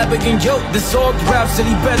the lab again. Yo, this old rhapsody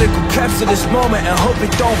better go capture this moment and hope it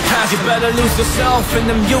don't pass. You better lose yourself in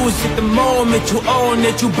the music the moment you own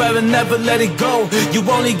it. You better never let it go. You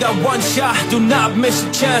only got one shot, do not miss a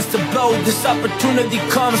chance to blow. This opportunity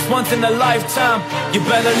comes once in a lifetime. You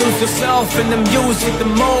better lose yourself in the music the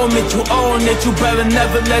moment you own it. You better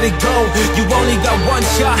never let it go. You only got one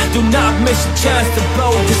shot, do not miss a chance to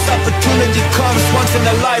blow. This opportunity comes once in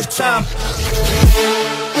a lifetime.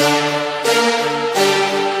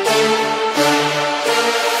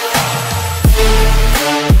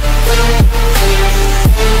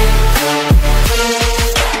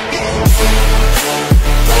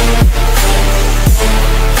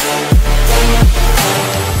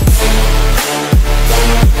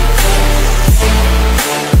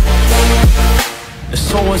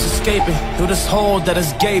 Someone's escaping through this hole that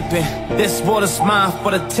is gaping. This water's mine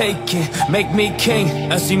for the taking. Make me king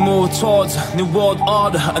as we move towards a new world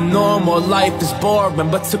order. A normal life is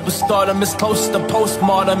boring, but superstardom is close to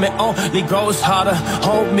postmortem. It only grows harder,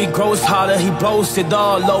 homie grows harder. He blows it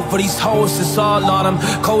all over these hoes, it's all on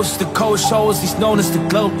him. Coast to coast shows, he's known as the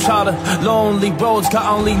Globetrotter. Lonely roads,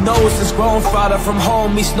 God only knows his grown father. From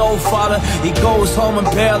home he's no father. He goes home and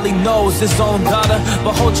barely knows his own daughter.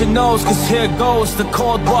 But hold your nose, cause here goes the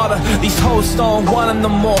cold water. These hoes don't want him no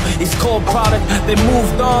more. He's cold product. They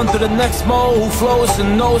moved on to the next mo who flows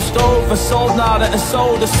and no stove and sold nada and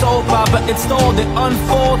sold the soap opera. It's told it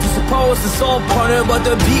unfolds. I suppose it's all partner, but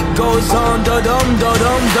the beat goes on. Da dum da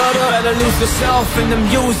dum da da. You better lose yourself in the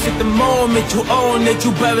music the moment you own it.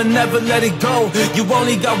 You better never let it go. You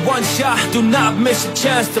only got one shot, do not miss a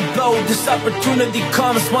chance to blow. This opportunity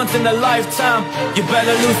comes once in a lifetime. You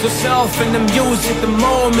better lose yourself in the music the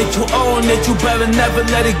moment you own it. You better never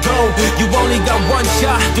let it go. You only got one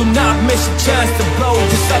shot, do not miss a chance to blow.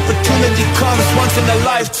 This opportunity comes once in a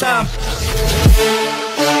lifetime.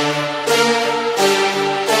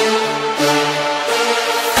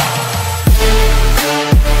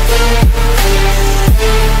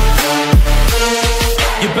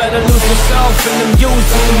 You better lose yourself in the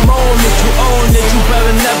music the moment you own it. You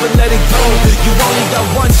better never let it go. You only got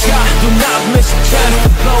one shot, do not miss a chance to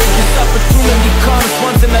blow. This opportunity comes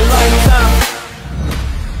once in a lifetime.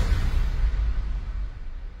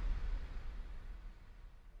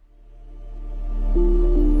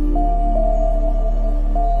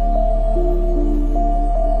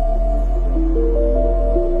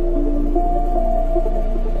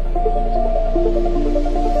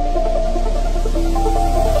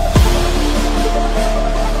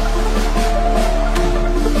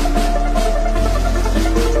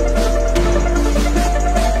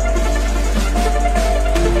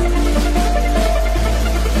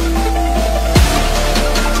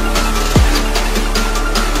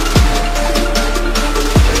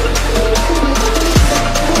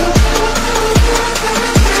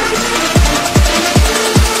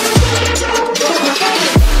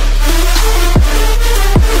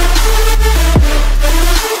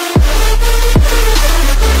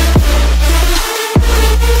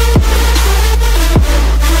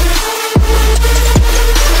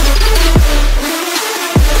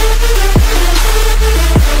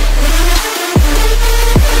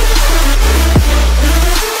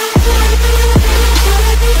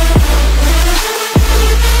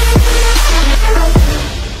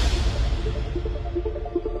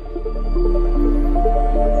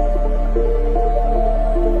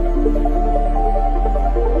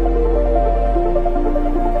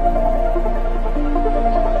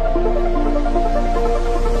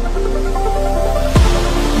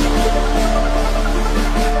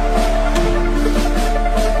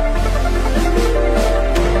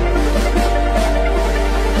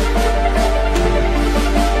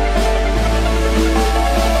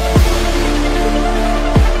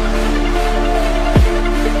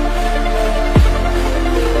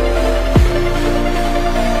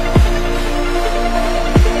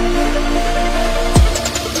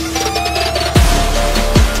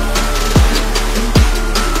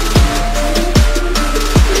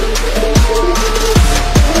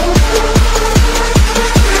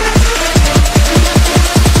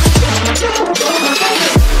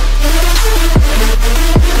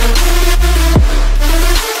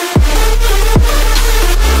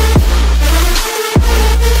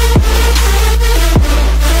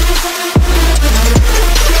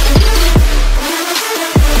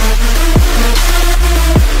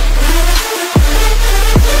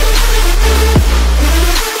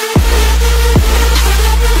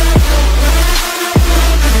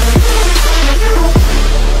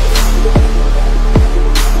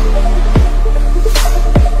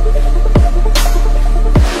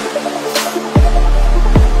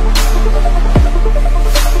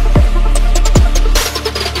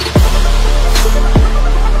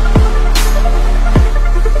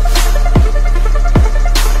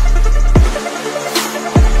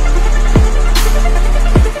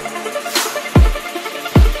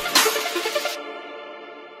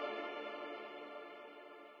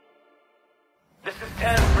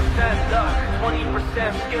 10% luck,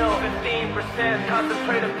 20% skill, 15%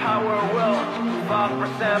 concentrated power of will,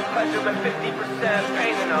 5% pleasure and 50%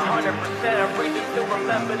 pain, and 100% reason to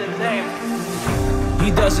remember the name. He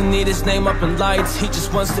doesn't need his name up in lights, he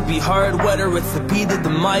just wants to be heard, whether it's the beat of the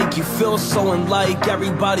mic. You feel so unlike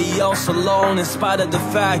everybody else alone, in spite of the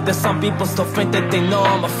fact that some people still think that they know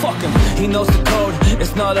him. But fuck him, he knows the code.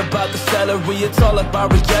 It's not about the salary, it's all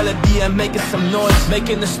about reality and making some noise,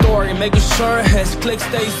 making the story, making sure his click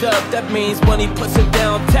stays up. That means when he puts it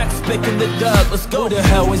down, text picking the dub. Let's go. Who the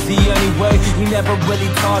hell is he anyway? He never really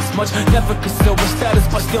talks much, never concealed with status,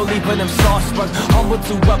 but still leaving him sauce-struck. Humble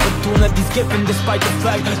to opportunities given despite the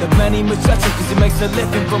fact that many reject him, cause he makes a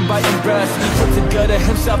living from writing breasts. Put together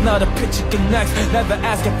himself, now the picture connects, never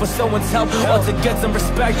asking for someone's help or to get some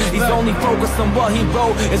respect. He's only focused on what he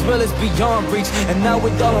wrote, his will is beyond reach, and now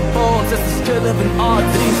it all unfolds as the skill of an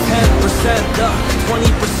artist. 10% luck, 20%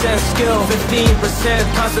 skill, 15%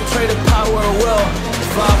 concentrated power of will,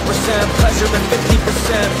 5% pleasure and 50%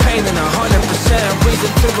 pain, and 100% reason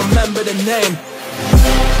to remember the name.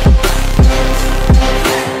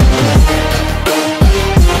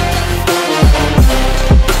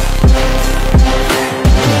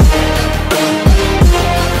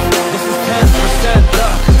 This is 10%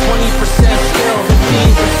 luck, 20% skill,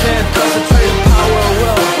 15% concentrated power of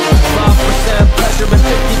will, 5% pleasure and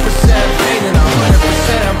 50% pain, and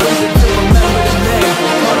 100% reason to remember the name.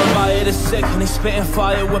 Caught is sick and he's spitting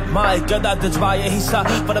fire with Mike. Got out the dryer, he's hot,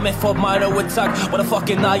 but I'm in for minor attack. What a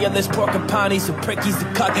fucking nihilist, porcupine, he's a prick, he's a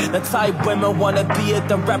cut. The type women wanna be it,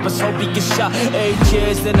 the rappers hope he gets shot. 8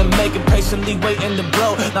 years in the making, patiently waiting to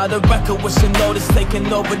blow. Now the record with your notice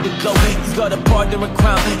taking over the globe. He's got a partner in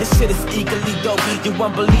crown, his shit is equally dope. You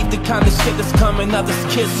won't believe the kind of shit that's coming out this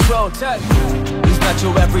kid's throat. He's not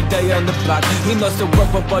your everyday on the block, he knows the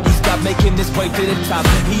work, but he's got making his way to the top.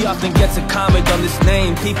 He often gets a comment on his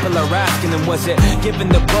name, people are asking him, was it given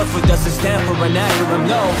the birth or does it stand for an acronym?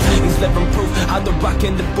 No, he's living proof, how the rock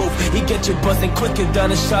in the booth. He get you buzzing quicker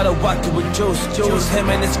than a shot of vodka with juice. Him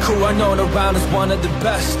and his crew are known around as one of the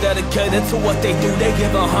best, dedicated to what they do, they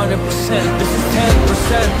give 100%. This is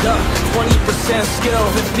 10% luck, 20% skill,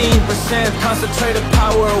 15% concentrated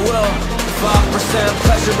power of will, 5%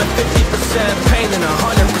 pleasure and 50% pain, and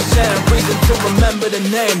 100% reason to remember the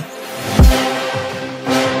name.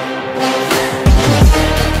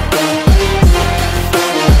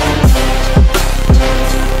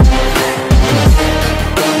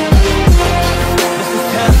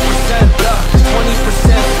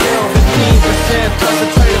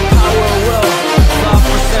 Concentrated power of will,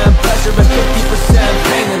 5% pleasure and 50%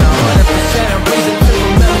 pain, and 100% reason to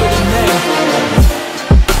remember the name.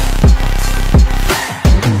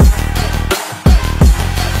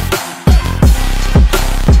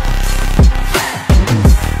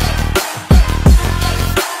 I'm a fireman,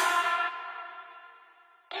 fireman. I can't fire,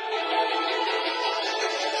 I'm running the gas. Fire coming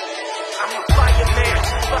from me, you just fuck it up and I'ma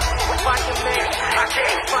put you out. You just fuck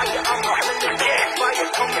it up and I'ma put you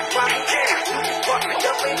out.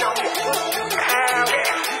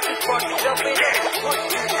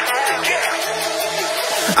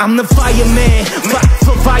 I'm the fireman,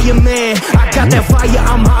 fireman. I got that fire,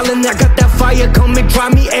 I'm hollering, I got that fire, come and try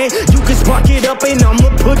me, and you can spark it up and I'ma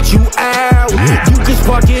put you out. You can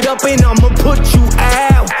spark it up and I'ma put you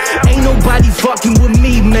out. Ain't nobody fucking with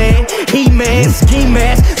me, man. He man, ski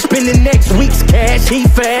mask, spending next week's cash, he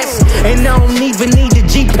fast. And I don't even need the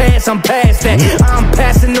G-Pass, I'm past that. I'm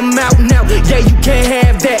passing them out now, yeah, you can't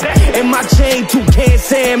have that. And my chain too, can't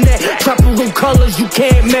Sam that. Tropical colors, you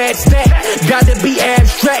can't match that. Gotta be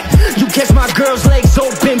abstract, you catch my girl's legs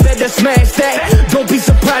open, better smash that. Don't be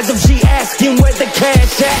surprised if she asking where the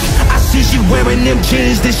cash at. I see she wearing them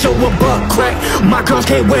jeans that show a butt crack. My girls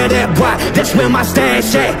can't wear that, why? That's where my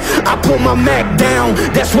stash at. I put my Mac down,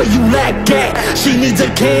 that's where you lack at. She needs a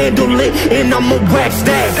candle lit, and I'ma wax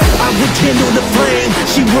that. I rekindle the flame,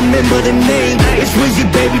 she remember the name. It's Weezy,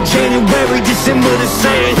 baby, January, December the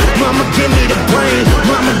same. Mama, give me the brain,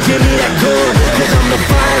 mama, give me that gun, cause I'm the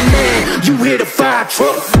fireman, you hear the fire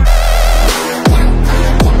truck.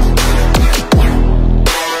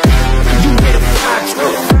 You hear the fire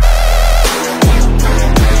truck.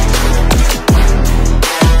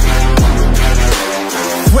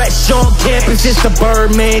 Fresh on campus, it's the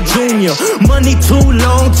Birdman Jr. Money too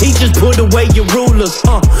long, teachers put away your rulers.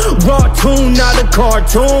 Raw tune, not a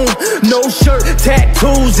cartoon. No shirt,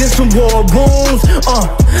 tattoos, and some war wounds.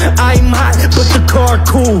 I'm hot, but the car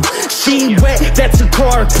cool. She wet, that's a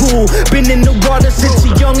carpool. Been in the water since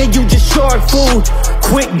you're young and you just shark food.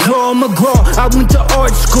 Quick draw, McGraw, I went to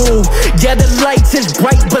art school. Yeah, the lights is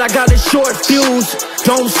bright, but I got a short fuse.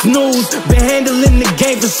 don't snooze. Been handling the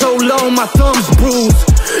game for so long, my thumb's bruised.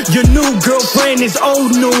 Your new girlfriend is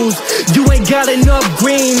old news. You ain't got enough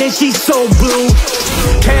green and she's so blue.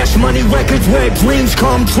 Cash money records where dreams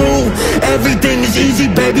come true. Everything is easy,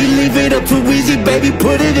 baby, leave it up too easy, baby.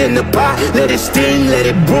 Put it in the pot, let it steam, let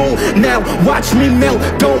it brew. Now watch me melt,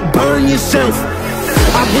 don't burn yourself.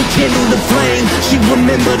 I rekindle the flame, she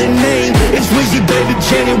remember the name. It's Weezy, baby,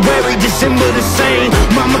 January, December the same.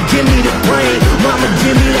 Mama, give me the brain, mama,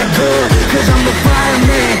 give me that girl, cause I'm the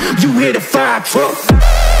fireman, you hear the fire truck.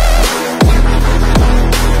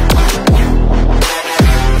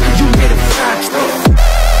 You hear the fire truck.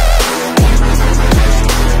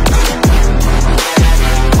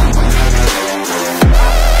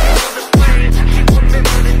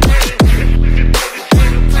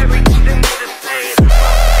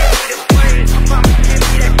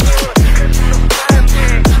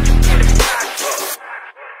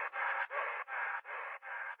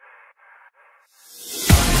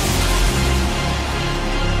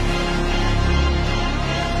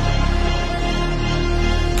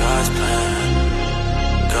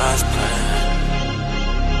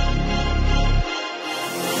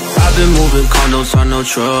 Been moving calm, don't start no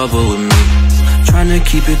trouble with me. Trying to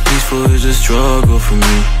keep it peaceful is a struggle for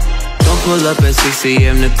me. Don't pull up at 6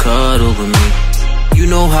 a.m. to cuddle with me. You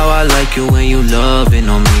know how I like it when you loving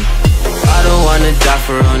on me. I don't wanna die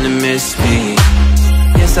for her to miss me.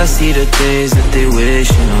 Yes, I see the things that they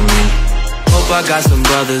wishing on me. Hope I got some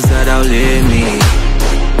brothers that outlive me.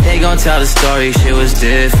 They gon' tell the story, shit was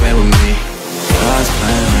different with me. God's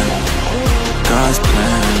plan, God's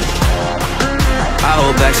plan. I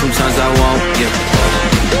hold back, sometimes I won't, yeah.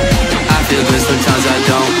 I feel good, sometimes I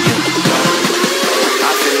don't, yeah. I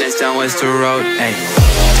finesse down Western Road, ayy.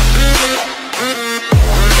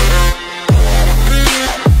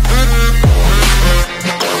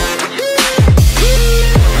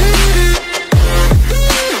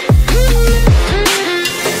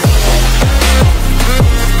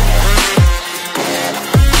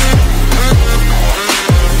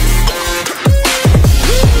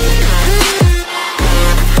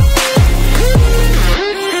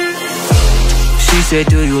 Say,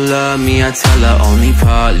 do you love me? I tell her only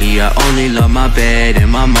partly. I only love my bed and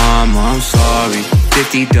my mama, I'm sorry.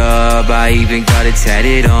 50 dub, I even got it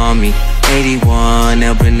tatted on me. 81,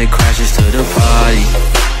 they'll bring the crashes to the party.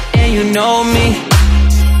 And you know me,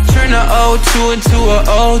 turn a 02 into a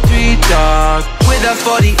 03, dog. With a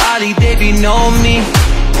 40 Ollie, they be know me.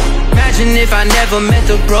 Imagine if I never met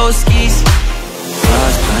the broskies.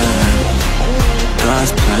 God's plan,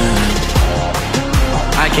 God's plan.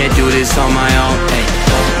 I can't do this on my own, hey.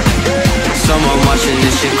 Someone watching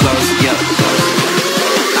this shit close, yeah.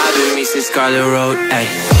 I've been me since Scarlet Road, hey.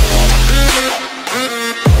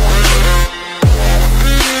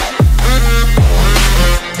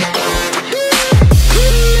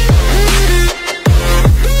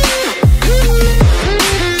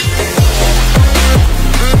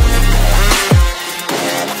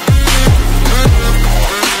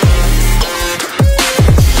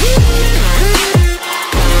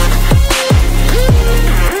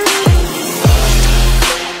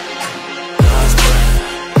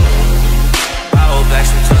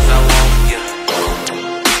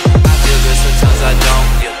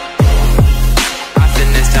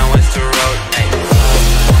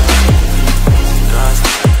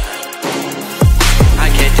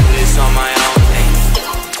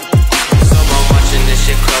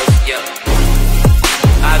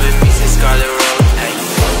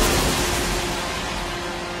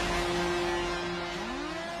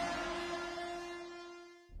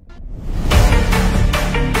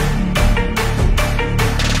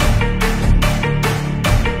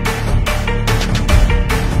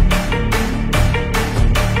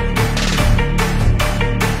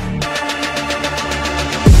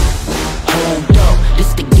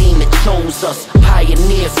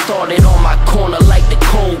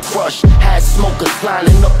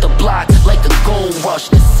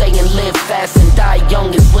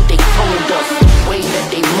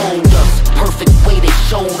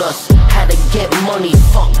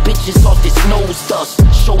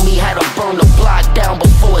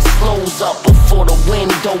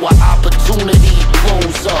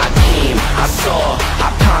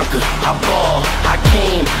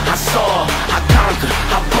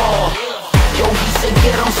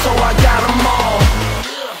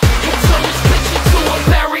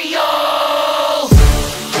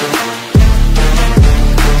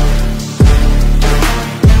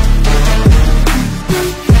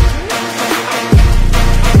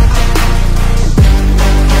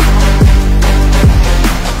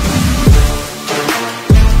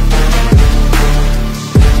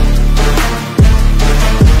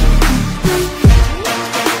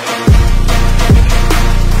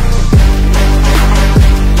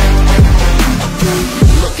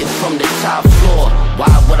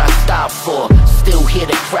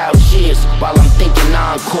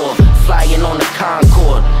 sitting on the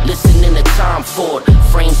Concorde, listening to Tom Ford.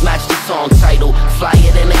 Frames match the song title,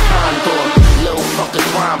 flyer than a condor. Little fucker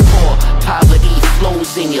crime poor, poverty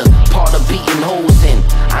flows in ya, part of beating holes in.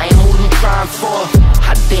 I ain't who you crying for,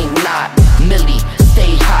 I think not. Millie,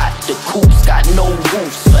 stay hot, the coops got no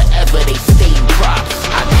roofs, forever they stay drops.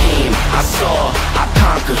 I came, I saw, I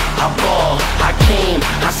conquered, I ball. I came,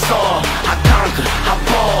 I saw, I conquered, I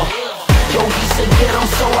ball. Yo, he said get 'em,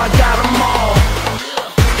 so I got 'em all.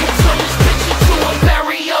 He turned this bitch into a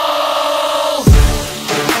burial.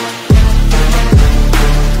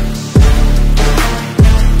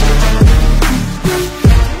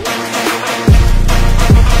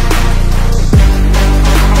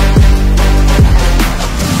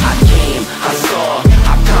 I came, I saw,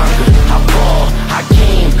 I conquered, I ball. I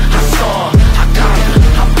came, I saw, I conquered,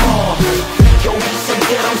 I ball. Yo, he said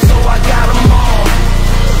get 'em, so I got 'em all.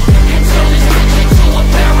 He turned this bitch into a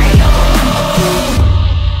burial.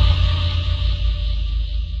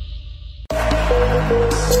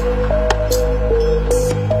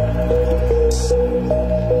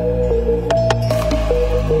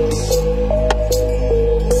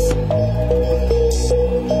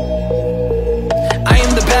 I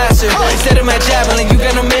am the bastard, instead of my javelin, you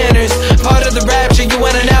got no manners. Part of the rapture, you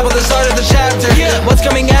want an apple, the start of the chapter. What's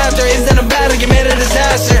coming after isn't a battle, you made a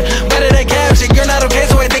disaster. Why did I capture? You're not okay,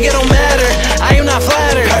 so I think it don't matter. I am not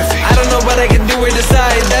flattered, I don't know what I can do or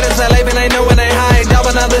decide. That is my life and I know when I hide. Doubt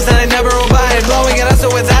on others and I never abide. Blowing it up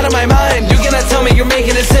so it's out of my mind. You cannot tell me you're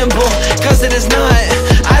making it simple, cause it is not.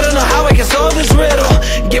 I don't know how I can solve this riddle,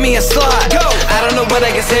 give me a slot. I don't know what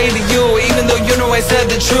I can say to you, even though you know I said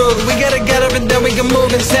the truth. We gotta get up and then we can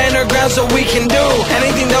move and stand our ground so we can do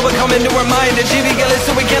anything that will come into our mind. Achieve it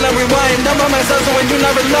so we cannot rewind. I'm by myself so I do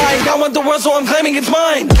not rely. I want the world so I'm claiming it's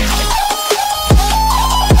mine.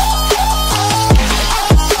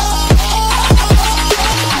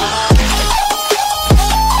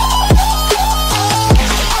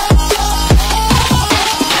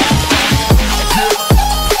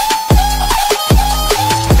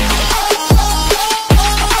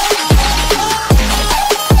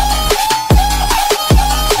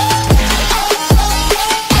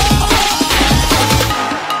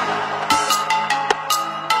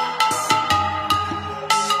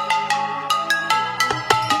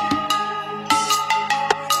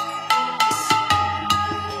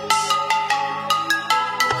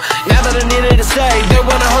 They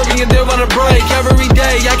wanna hurt me and they wanna break every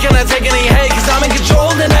day. I cannot take any hate, cause I'm in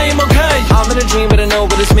control and I am okay. I'm in a dream but I know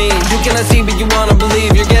what it's mean. You cannot see but you wanna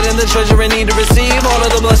believe. You're getting the treasure I need to receive. All of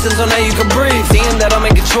the blessings so now you can breathe. Seeing that I'm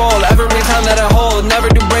in control every time that I hold. Never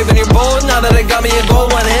do brave when you're bold. Now that I got me a goal,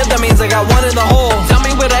 one hit, that means I got one in the hole. Tell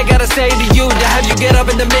me what I gotta say to you to have you get up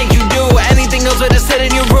and to make you do anything else but to sit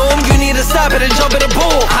in your room. You need to stop it and jump in the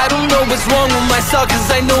pool. I don't know what's wrong with myself cause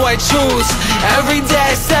I know I choose. Every day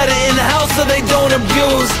I set it in the house so they don't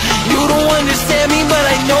abuse. You don't understand me but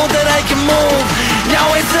I know that I can move. Now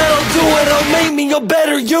I said I'll do it, I'll make me a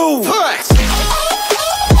better you.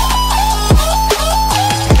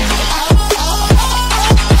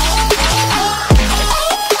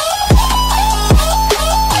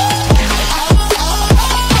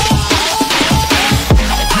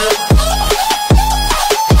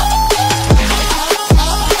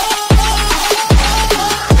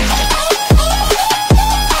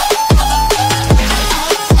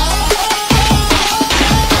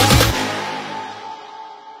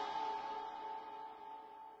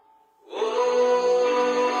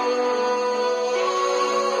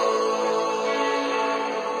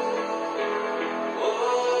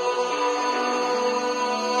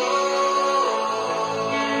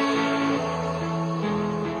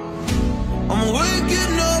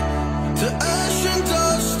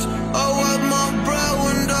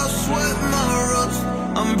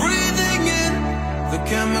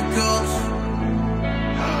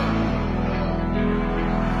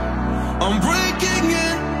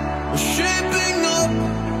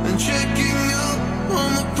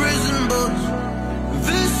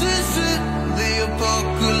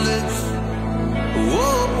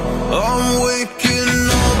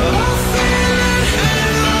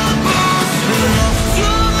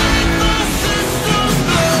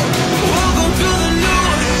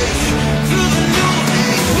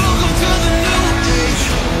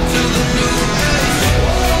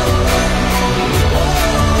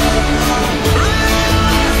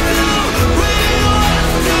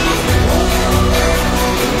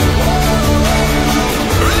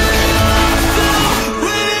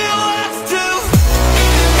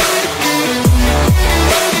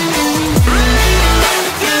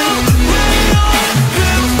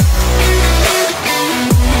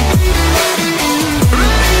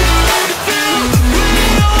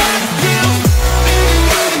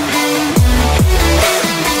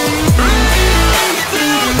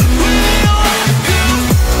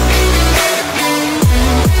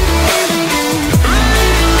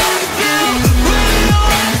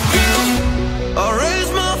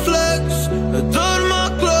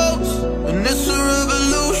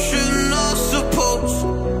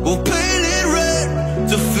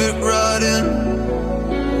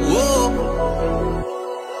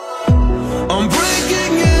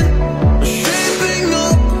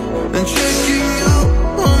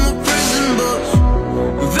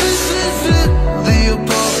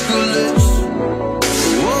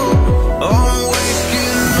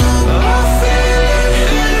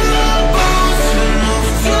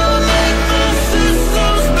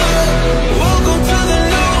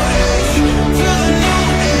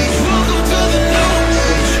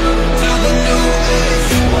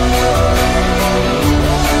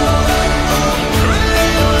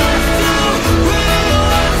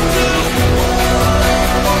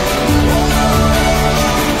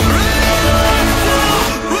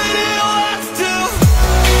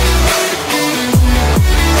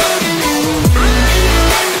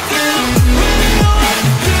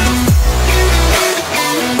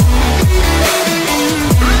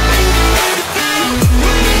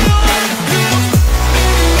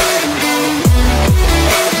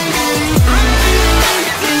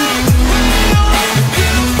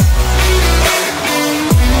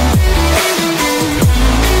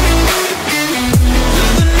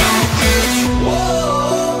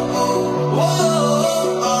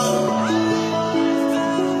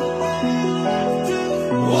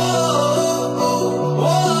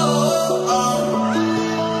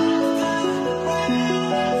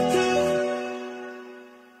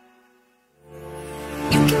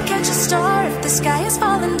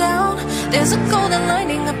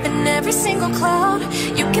 single cloud.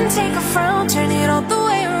 You can take a frown, turn it all the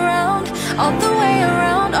way around, all the way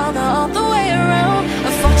around, all the way around.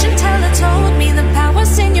 A fortune teller told me the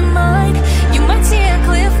power's in your mind. You might see a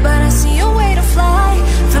cliff, but I see a way to fly.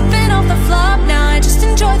 Flipping off the flop, now I just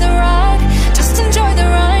enjoy the ride. Just enjoy the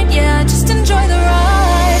ride, yeah, just enjoy the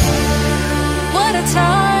ride. What a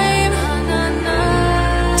time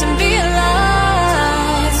to be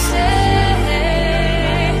alive.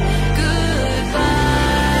 Say goodbye.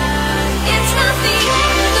 It's not the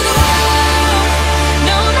end of the world.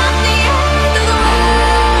 No, not the end of the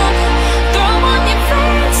world. Throw on your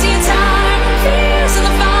fancy attire, fears in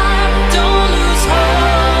the fire. Don't lose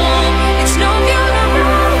hope. It's no funeral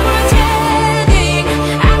we're attending.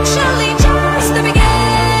 Actually, just the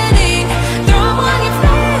beginning. Throw on your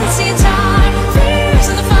fancy attire, fears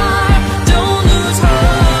in the fire. Don't lose hope.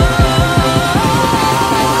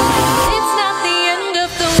 It's not the end of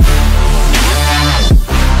the world.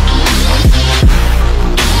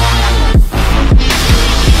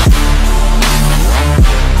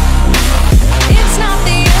 It's not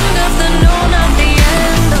the end of the, no, not the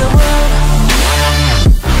end of the world.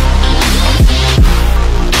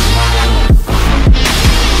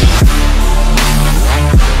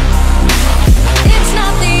 It's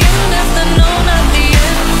not the end of the, no, not the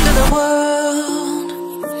end of the world.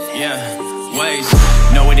 Yeah, ways.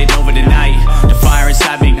 Know it ain't over tonight. The fire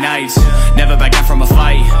inside me ignites. Never back out from a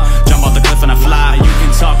fight. Jump off the cliff and I fly. You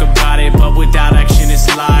can talk about it, but without action it's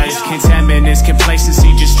lies. Contentment is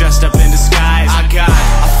complacency, just dressed up in disguise. I got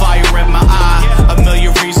a fire in my eye, a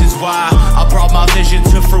million reasons why. I brought my vision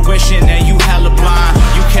to fruition and you hella blind.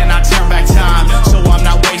 You cannot turn back time, so I'm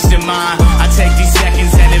not wasting mine. I take these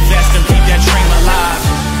seconds and invest them, keep that dream alive.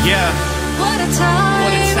 Yeah, What a time,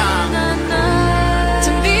 what a time.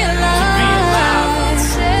 to be alive.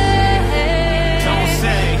 Say Don't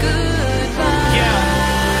say goodbye.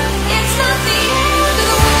 yeah. It's not the end of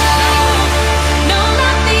the world. No,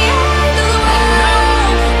 not the end of the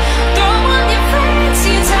world. Throw on your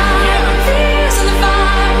fancy attire, fears in the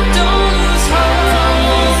fire. Don't lose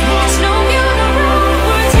hope. It's no funeral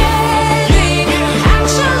we're attending.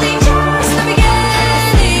 Actually, just the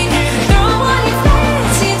beginning. Throw on your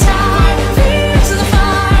fancy attire, fears in the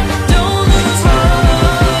fire. Don't lose hope.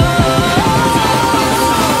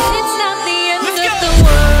 It's not the end of the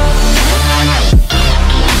world.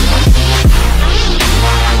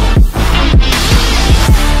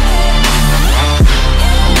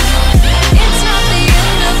 It's not the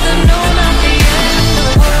end of the, no, not the end of the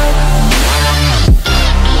world.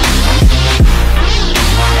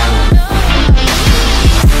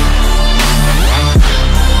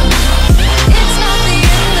 It's not the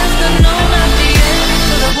end of the, no, not the end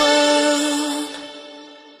of the world.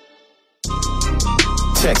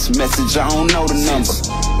 Text message, I don't know the number.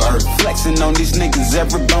 Bird flexing on these niggas,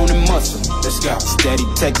 every bone and muscle. Let's go. Steady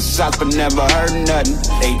taking shots, but never heard nothing.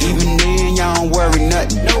 They even then, y'all don't worry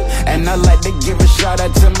nothing. And I like to give a shout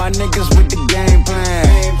out to my niggas with the game plan.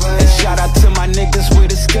 And shout out to my niggas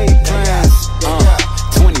with escape plans.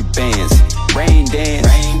 20 bands, rain dance.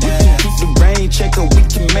 We can keep the rain check or we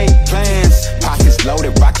can make plans. Pockets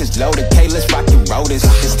loaded, rockets loaded. K, let's rock and roll this.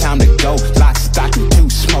 It's time to go. Lock, stock, and two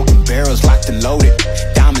smoking barrels locked and loaded.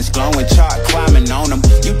 Diamonds glowing, chart climbing on them.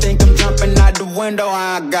 You think I'm jumping out the window?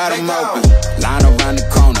 I got them open. Line around the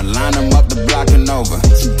corner, line them up the block and over.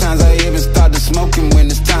 Sometimes I even start to smoking when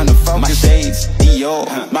it's time to focus. My shades, Dior,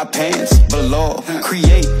 my pants, below.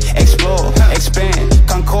 Create, explore, expand,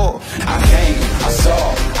 concord. I came, I saw,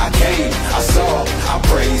 I came, I saw. I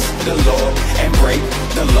praise the Lord and break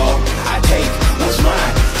the law. I take what's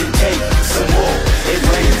mine, then take some more. It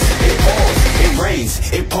rains, it pours, it rains,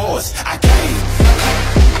 it pours. I came.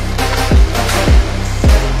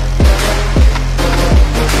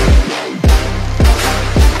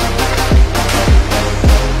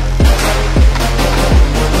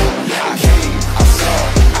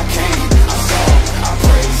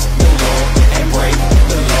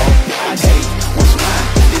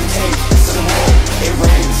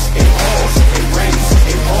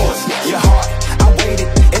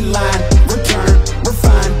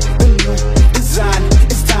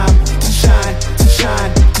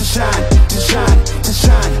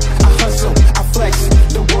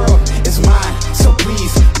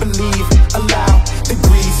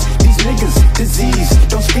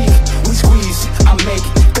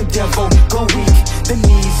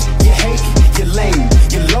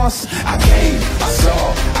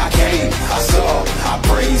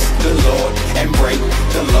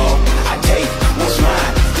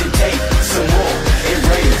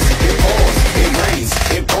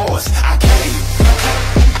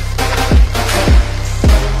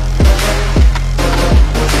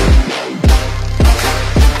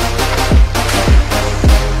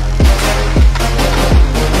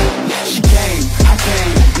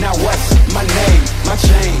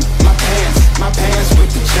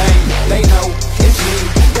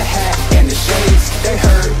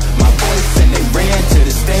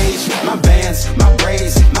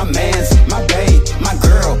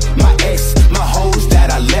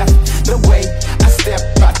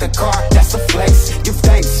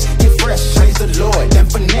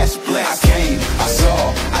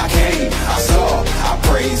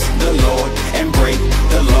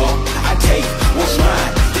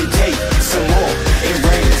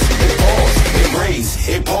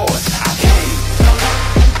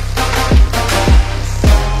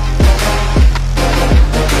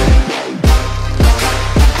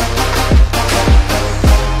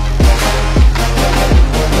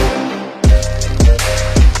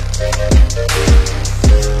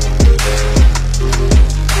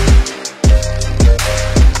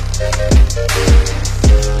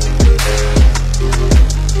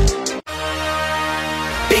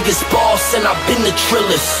 biggest boss and I've been the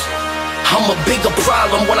trillest. I'm a bigger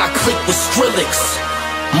problem when I click with Skrillex.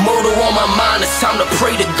 Murder on my mind, it's time to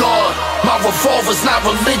pray to God. My revolver's not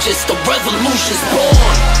religious, the revolution's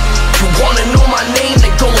born. You wanna know my name, then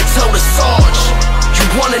go and tell the Sarge. You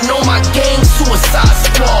wanna know my gang, Suicide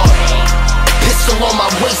Squad. Pistol on my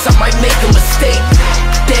waist, I might make a mistake.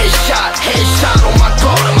 Dead shot, headshot on my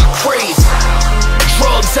guard and my craze.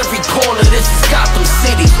 Drugs every corner, this is Gotham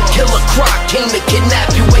City. Killer Croc came to kidnap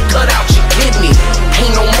you and cut out your kidney.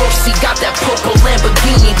 Ain't no mercy, got that purple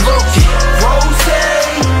Lamborghini lurking. Rose,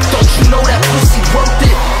 don't you know that pussy worth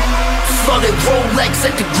it? Flooded Rolex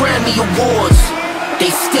at the Grammy Awards. They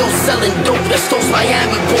still selling dope, that's those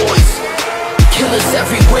Miami boys. Killers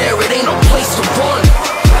everywhere, it ain't no place to run.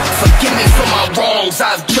 Forgive me for my wrongs,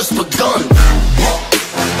 I've just begun.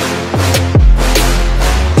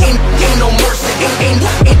 Ain't no mercy, ain't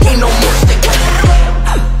no mercy.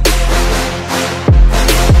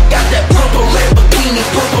 Got that purple Lamborghini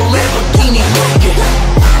looking.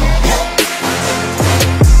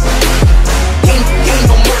 Ain't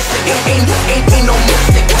no mercy, ain't no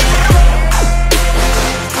mercy.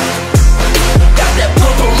 Got that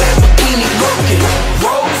purple Lamborghini looking.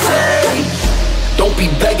 Rose, don't be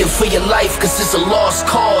begging for your life, cause it's a lost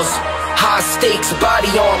cause. High stakes,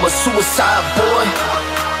 body armor, suicide boy.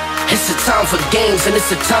 It's a time for games and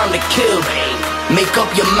it's a time to kill. Make up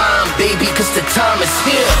your mind, baby, cause the time is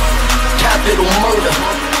here. Capital murder,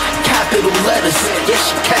 capital letters. Yeah,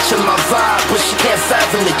 she catching my vibe, but she can't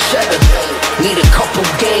fathom the cheddar. Need a couple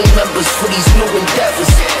gang members for these new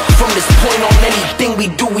endeavors. From this point on, anything we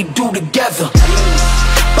do together.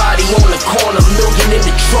 Body on the corner, million in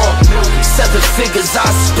the trunk. 7 figures, I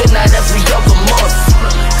spend that every other month.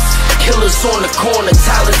 Killers on the corner,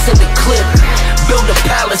 talents in the clip. Build a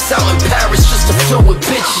palace out in Paris just to fill with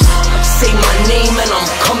bitches. Say my name and I'm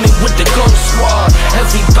coming with the gun squad.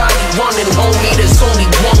 Everybody running, homie, there's only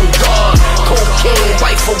one guard. Cocaine,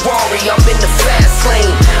 white Ferrari, I'm in the fast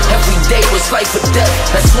lane. Every day was life or death,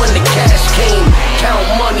 that's when the cash came. Count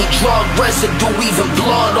money, drug residue, even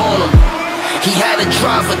blood on him. He had a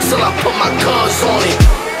driver till I put my cuz on it.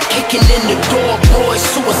 Kicking in the door, boy,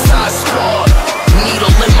 Suicide Squad.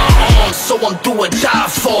 Needle in my arm, so I'm do or die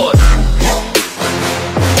for it.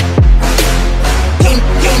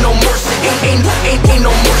 Ain't no mercy, ain't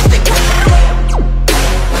no mercy.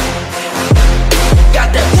 Got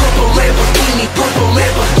that purple Lamborghini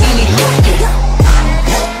looking.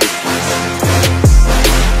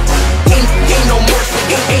 Ain't no mercy,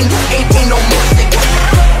 ain't no mercy.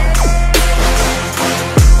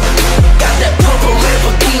 Got that purple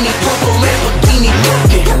Lamborghini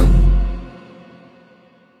looking.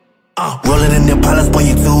 Rolling in the palace, boy,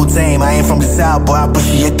 you too tame. I ain't from the south, boy, I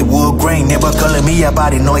appreciate the wood grain. Never calling me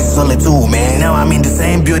about it, noise solitude, man. Now I'm in the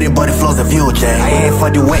same building, but it flows a future. I ain't for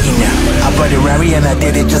the waiting now. I brought the Reverie and I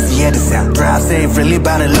did it just to hear the sound. Drive safe, really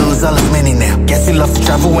bout to lose all his money now. Guess he loves to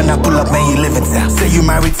travel when I pull up, man, you live in town. Say you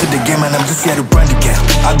married to the game and I'm just here to run the count.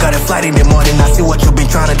 I got a flight in the morning, I see what you been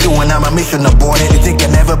trying to do and I'm a mission aborted. You think I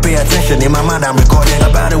never pay attention, in my mind I'm recording.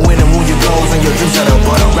 About to win and move your goals and your dreams at the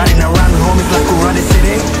bottom. Riding around the homies like who run the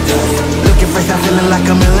city. Looking fresh, I'm feeling like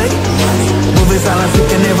I'm in late. Moving silence, you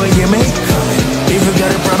can never hear me. If you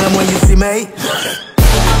got a problem when you see me.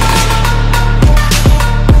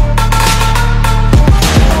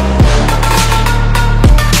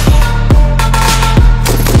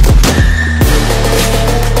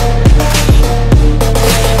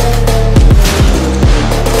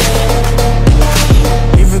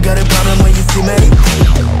 If you got a problem when you see me.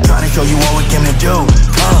 Trying to show you what we came to do.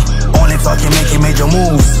 Only talking, making major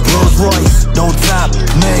moves. Rolls Royce, don't top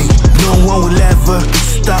me. No one will ever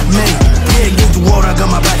stop me. Yeah, against the wall, I got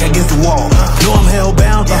my back against the wall. No, I'm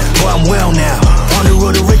hellbound, but I'm well now. On the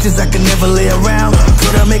road to riches, I can never lay around.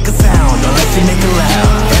 Could I make a sound, unless you make it loud.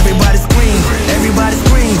 Everybody scream, everybody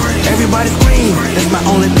scream, everybody scream. That's my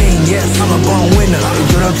only thing, yes, I'm a born winner. In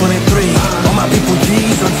 2023, all my people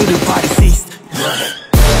G's until the party ceased.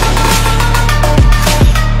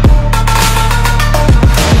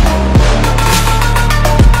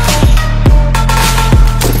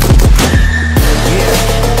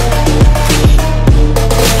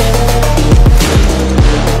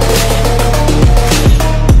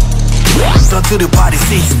 Until the party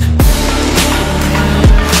ceased.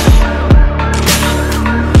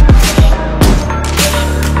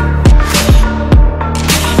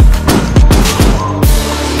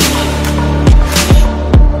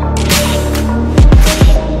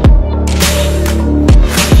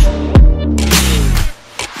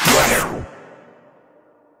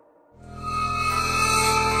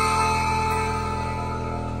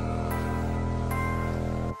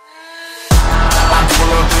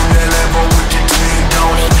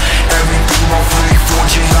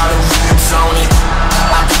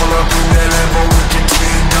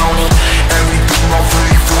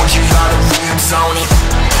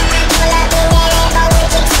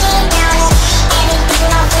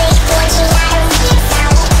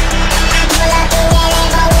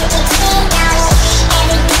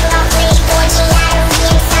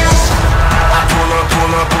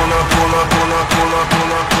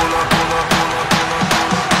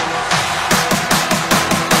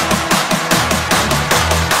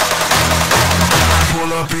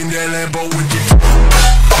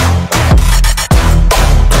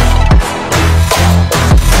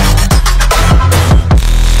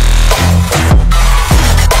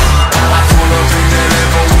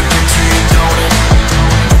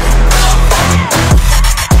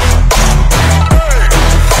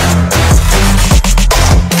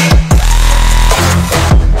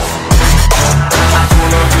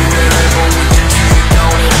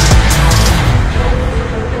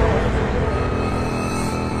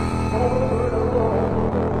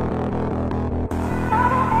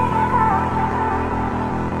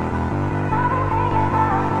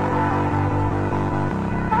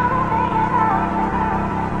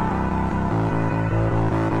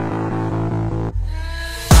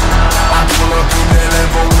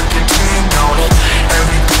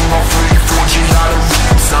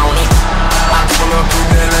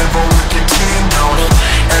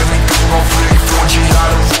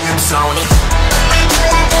 cheese on it.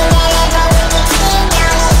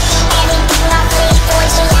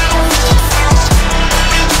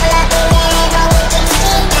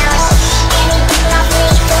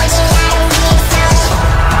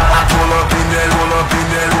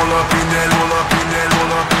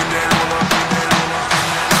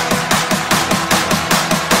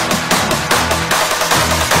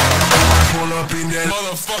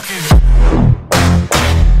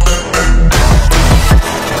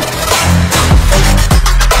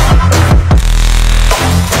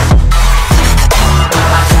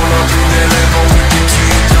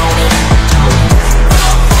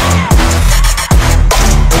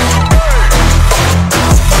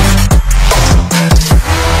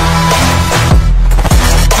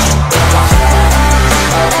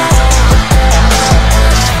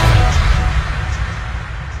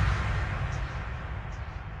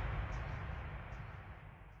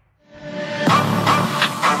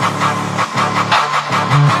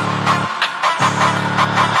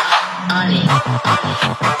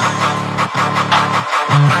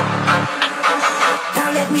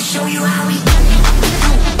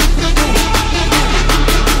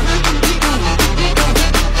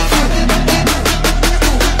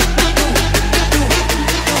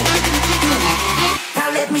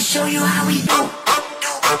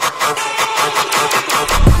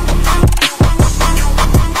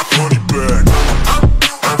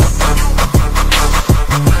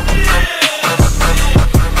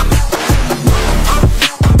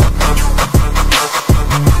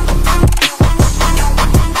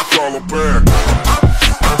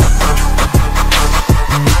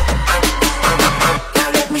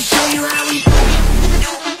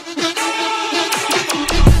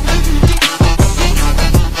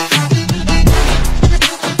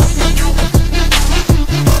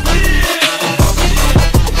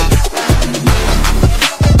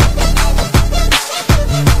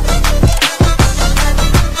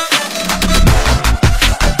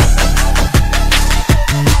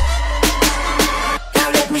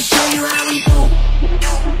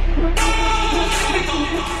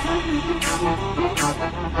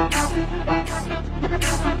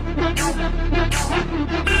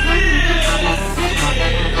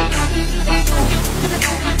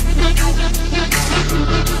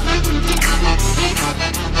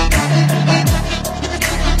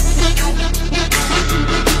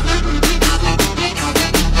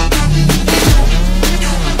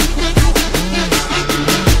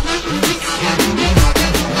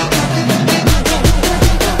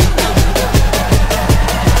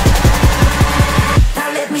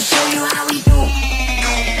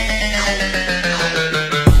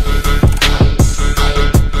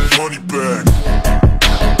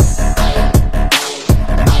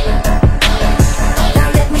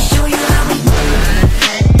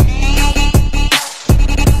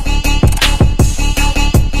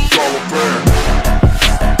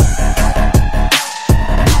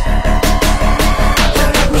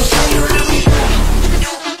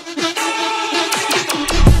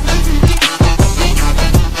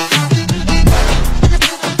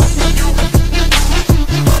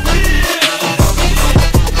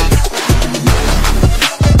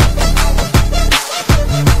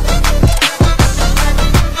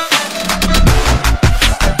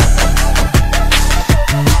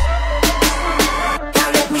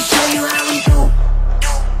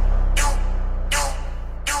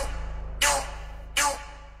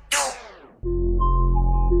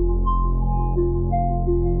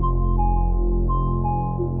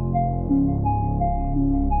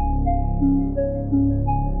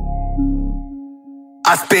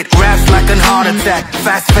 I spit raps like an heart attack,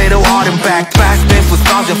 fast fatal hard and back. Fast dance with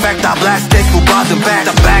stars, in fact I blast this with bars and back.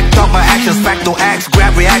 The back talk my actions, fact no acts,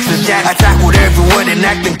 grab reactions, jack. Attack with every word and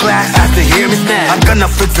act in class, have to hear me snap. I'm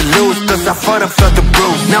gonna fix the lose, cause I fought up felt the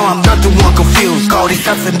bruise. Now I'm not the one confused, call these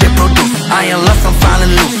shots and they produce. I ain't lost, I'm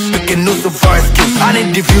finally loose, speaking news so far excuse. I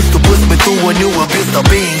need diffuse to push me through a new abuse of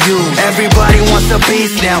being used. Everybody wants a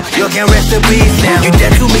piece now, you can rest in peace now. You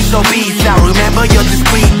dead to me so peace out, remember you're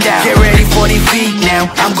discreet now. Get ready for defeat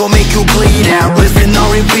now, I'm gonna make you bleed out. Listen on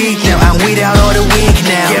repeat now, I'm weed out all the week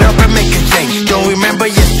now. Get up and make a change, don't remember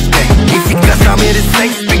yesterday. If you got something to say,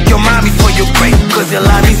 speak your mind before you break. Cause your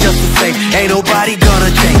life is just the same, ain't nobody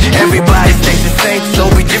gonna change. Everybody stays the same, so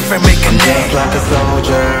be different, make a name. Just like a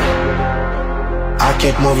soldier, I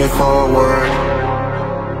keep moving forward,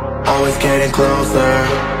 always getting closer.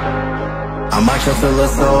 I march until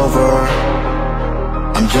it's over.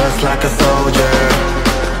 I'm just like a soldier,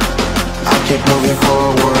 I keep moving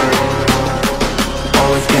forward,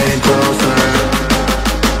 always getting closer.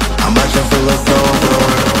 I march until it's over.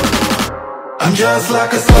 I'm just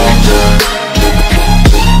like a soldier.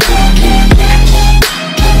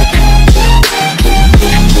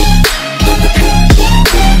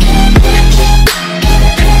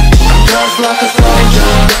 I'm just like a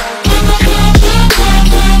soldier.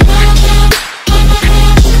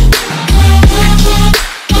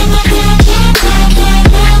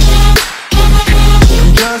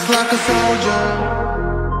 I'm just like a soldier.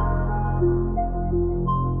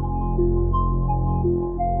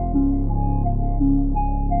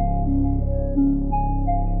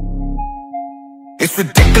 It's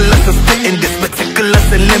ridiculous, I'm spitting this, meticulous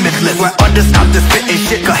and limitless. Where others out there spitting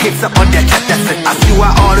shit, got hits up on their cat, that's it. I see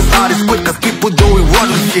why all this art is quit, cause people doing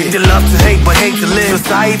worthless shit. They love to hate, but hate to live.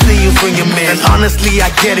 Society is when you're man. And honestly,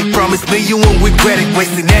 I get it, promise me you won't regret it.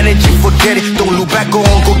 Wasting energy, forget it, don't look back, go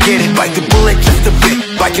on, go get it. Bite the bullet just a bit,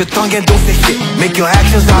 bite your tongue and don't say shit. Make your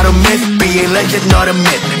actions out of myth, be a legend, not a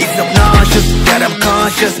myth. It's obnoxious, that I'm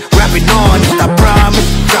conscious, rapping honest, I promise.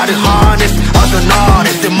 Try to harness, us an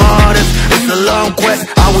artist, the martyrs. It's a long quest,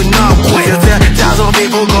 I will not quit. Till 10,000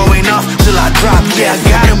 people going off till I drop. Yeah, I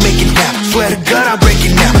gotta make it now. Swear to God I'm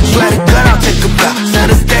breaking now. Swear to God I'll take a bow. Set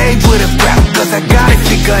a stage with a crowd, cause I got it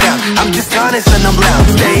figured out. I'm just honest and I'm loud.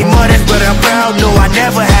 Stay modest but I'm proud. No, I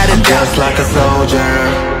never had a doubt. Just like a soldier,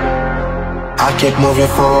 I keep moving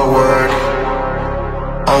forward,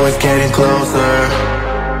 always getting closer.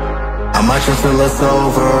 I'm marching till it's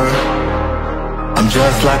over. I'm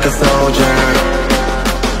just like a soldier,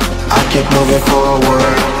 I keep moving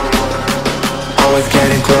forward, always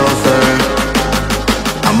getting closer.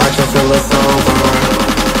 I'm marching till it's over.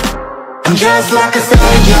 I'm just like a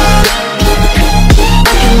soldier,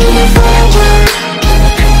 I keep moving forward,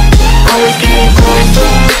 always getting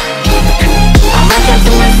closer. I'm marching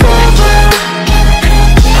till it's over.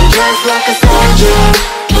 I'm just like a soldier,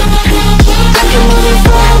 I keep moving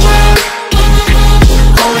forward,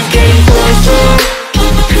 always getting closer.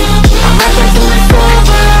 I'm marching till it's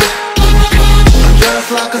over. I'm just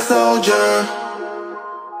like a soldier.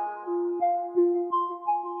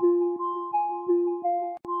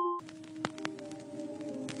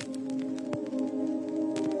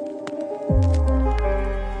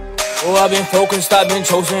 Oh, I've been focused, I've been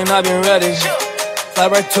chosen, I've been ready. Fly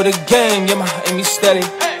right to the game, yeah, my aim is steady.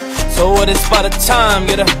 So what is by the time,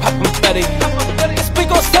 get a pop confetti. We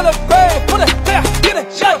gon' celebrate, put it there, get it,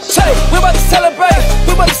 shake. We about to celebrate,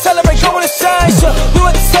 we about to celebrate, go on the shine. We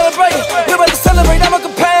about to celebrate, we about to celebrate, I'm a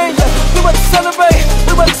companion. We about to celebrate,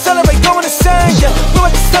 we about to celebrate, go on the shine. We about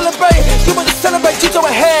to celebrate, you about to celebrate, you go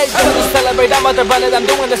ahead. I'm about to celebrate, I'm about to run it, I'm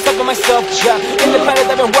doing this stuff for myself, yeah. Independent,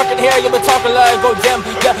 I've been working here, you've been talking like, go damn,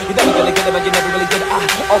 yeah. You never gonna get it, but you never really get it,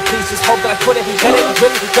 oh please, just hope that I put it, and it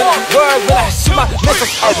really gonna work when I shoot my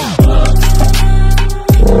missiles out.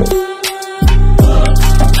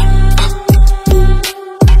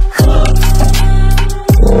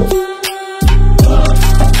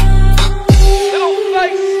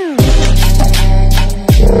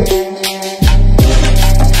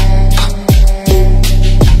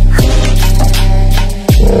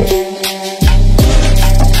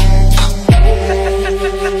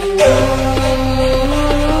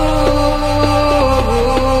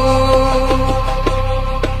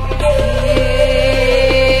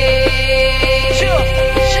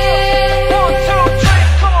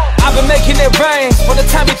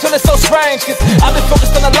 So strange, cause I've been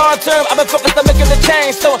focused on the long term, I've been focused on making the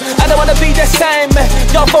change. So I don't wanna be the same, man.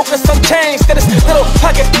 Y'all focus on change, got this little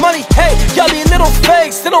pocket money, hey. Y'all be little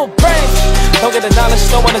fakes, little brains. Don't get the knowledge,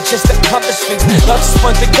 don't wanna just accomplish things. Y'all just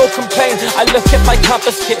want to go complain, I look at my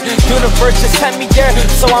confiscate. Universe just sent me there,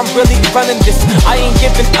 so I'm really running this. I ain't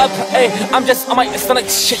giving up, hey. I'm just on my, it's not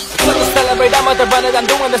like shit. Let me celebrate, I'm out to run it, I'm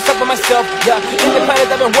doing this stuff for myself, yeah.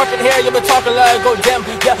 Independent, I've been working here, you've been talking like, go damn,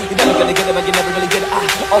 yeah. You're never gonna get it, but you never really get it,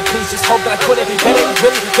 oh please, just hope that I put it, and it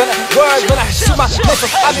really gonna work when I shoot my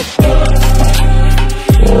missiles. I've been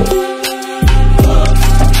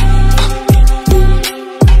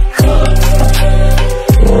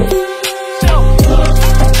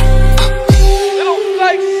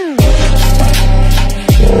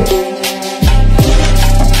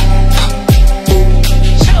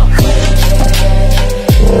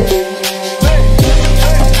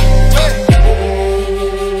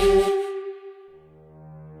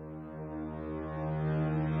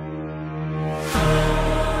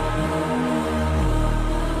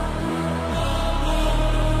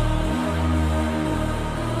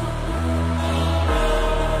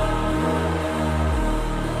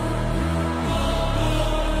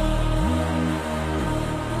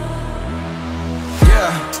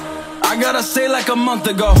I gotta say like a month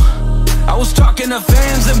ago, I was talking to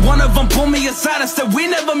fans and one of them pulled me aside and said we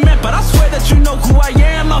never met, but I swear that you know who I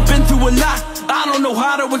am. I've been through a lot, I don't know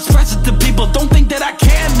how to express it to people. Don't think that I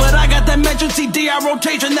can, but I got that mention CD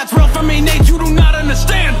rotation that's real for me. Nate, you do not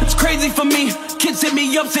understand. It's crazy for me. Kids hit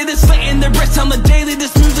me up, say they're slaying their wrists on the daily.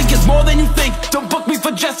 This music is more than you think. Don't book me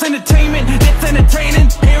for just entertainment, it's entertaining.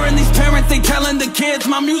 Hearing these parents, they telling the kids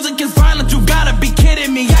my music is violent. You gotta be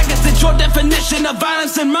kidding me. I guess it's your definition of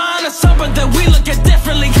violence and mine, or something that we look at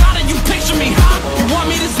differently. How do you picture me, huh? You want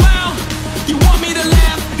me to smile? You want me to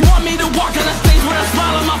laugh? You want me to walk on the stage with a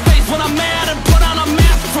smile on my face when I'm mad and put on a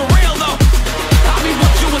mask? For real though, I'll be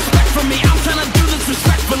what you expect from me. I'm trying to do this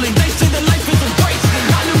respectfully. They say that life is a race.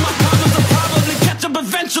 I knew my problems would probably catch up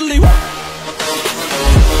eventually.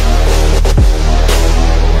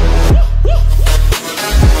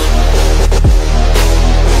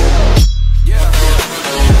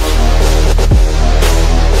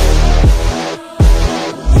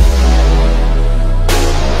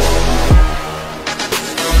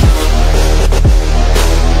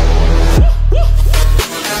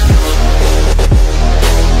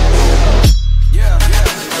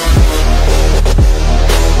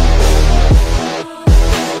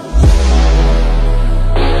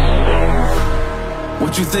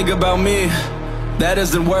 What you think about me? That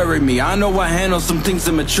doesn't worry me. I know I handle some things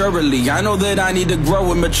immaturely. I know that I need to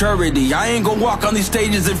grow in maturity. I ain't gonna walk on these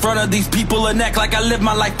stages in front of these people and act like I live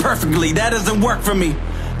my life perfectly. That doesn't work for me.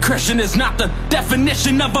 Christian is not the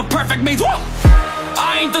definition of a perfect means.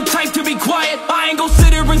 I ain't the type to be quiet. I ain't gonna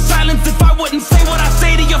sit here in silence if I wouldn't say what I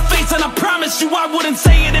say to your face. And I promise you I wouldn't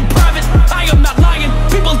say it in private. I am not lying.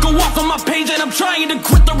 People go off on my page and I'm trying to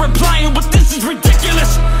quit the replying, but this is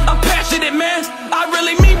ridiculous. I'm passionate, man. I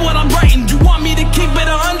really mean what I'm writing. You want me to keep it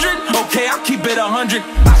 100? Okay, I'll keep it 100.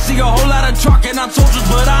 I see a whole lot of talking on socials,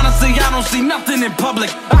 but honestly I don't see nothing in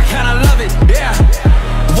public. I kinda love it, yeah.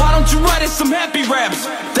 Why don't you write us some happy raps?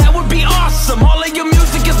 That would be awesome. All of your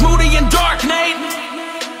music is moody and dark, Nate.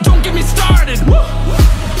 Don't get me started. Woo!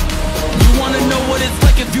 You wanna know what it's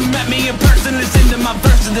like if you met me in person? Listen to my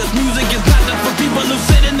verses. This music is not just for people who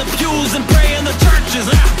sit in the pews and pray in the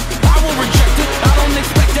churches. I won't reject it. I don't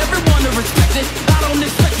expect everyone to respect it. I don't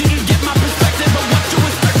expect you to get my perspective, but what you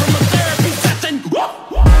expect from a therapy session? Woo!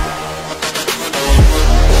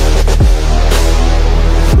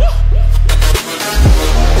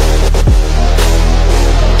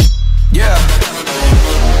 Yeah.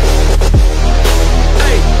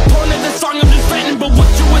 Hey, point of this song I'm just venting, but what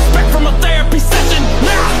you expect from a therapy session?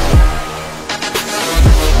 Nah.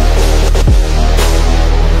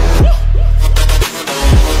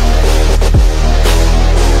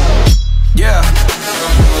 Yeah.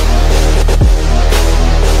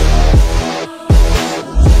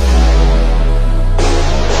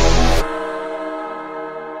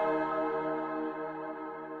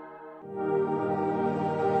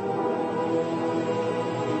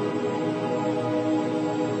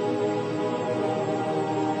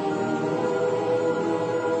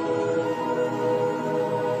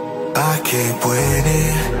 I keep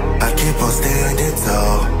winning, I keep on standing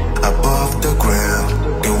tall, above the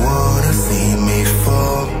ground. They wanna see me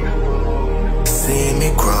fall, see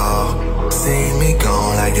me crawl, see me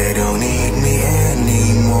gone like they don't need me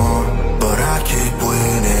anymore. But I keep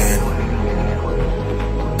winning,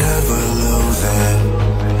 never losing.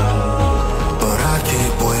 But I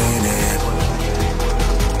keep winning,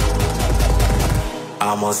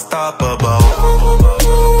 I'm unstoppable.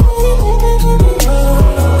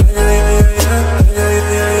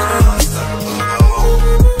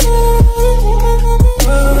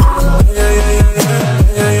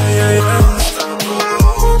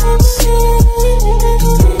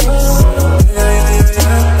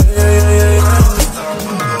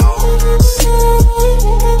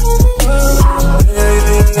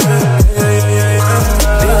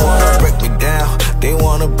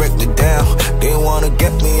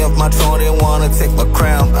 My throne, they wanna take my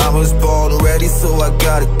crown. I was born ready, so I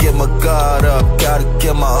gotta get my guard up. Gotta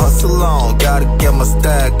get my hustle on, gotta get my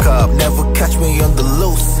stack up. Never catch me on the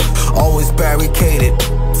loose, always barricaded.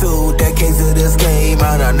 2 decades of this game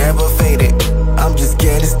and I never faded. I'm just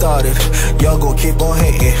getting started, y'all gon' keep on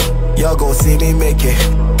hating. Y'all gon' see me make it,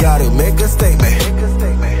 gotta make a statement.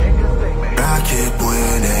 I keep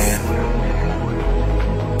winning,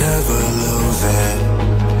 never losing.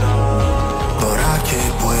 But I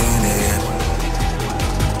keep winning,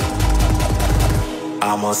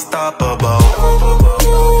 I'm unstoppable.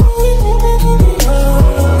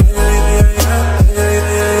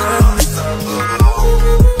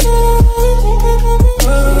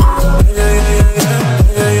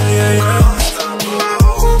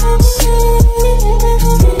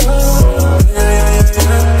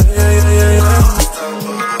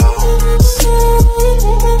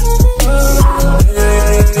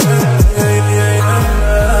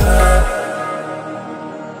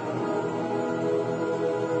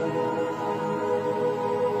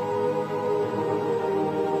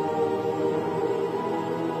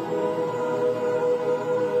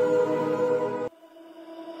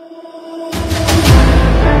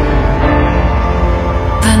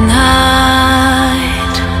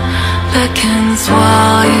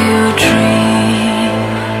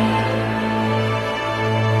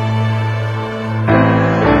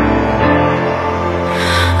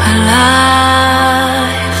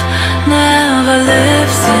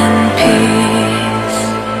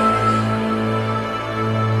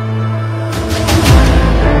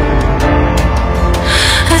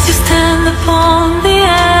 upon the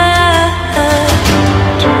edge,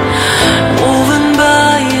 woven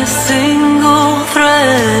by a single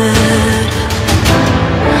thread.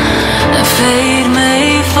 I fade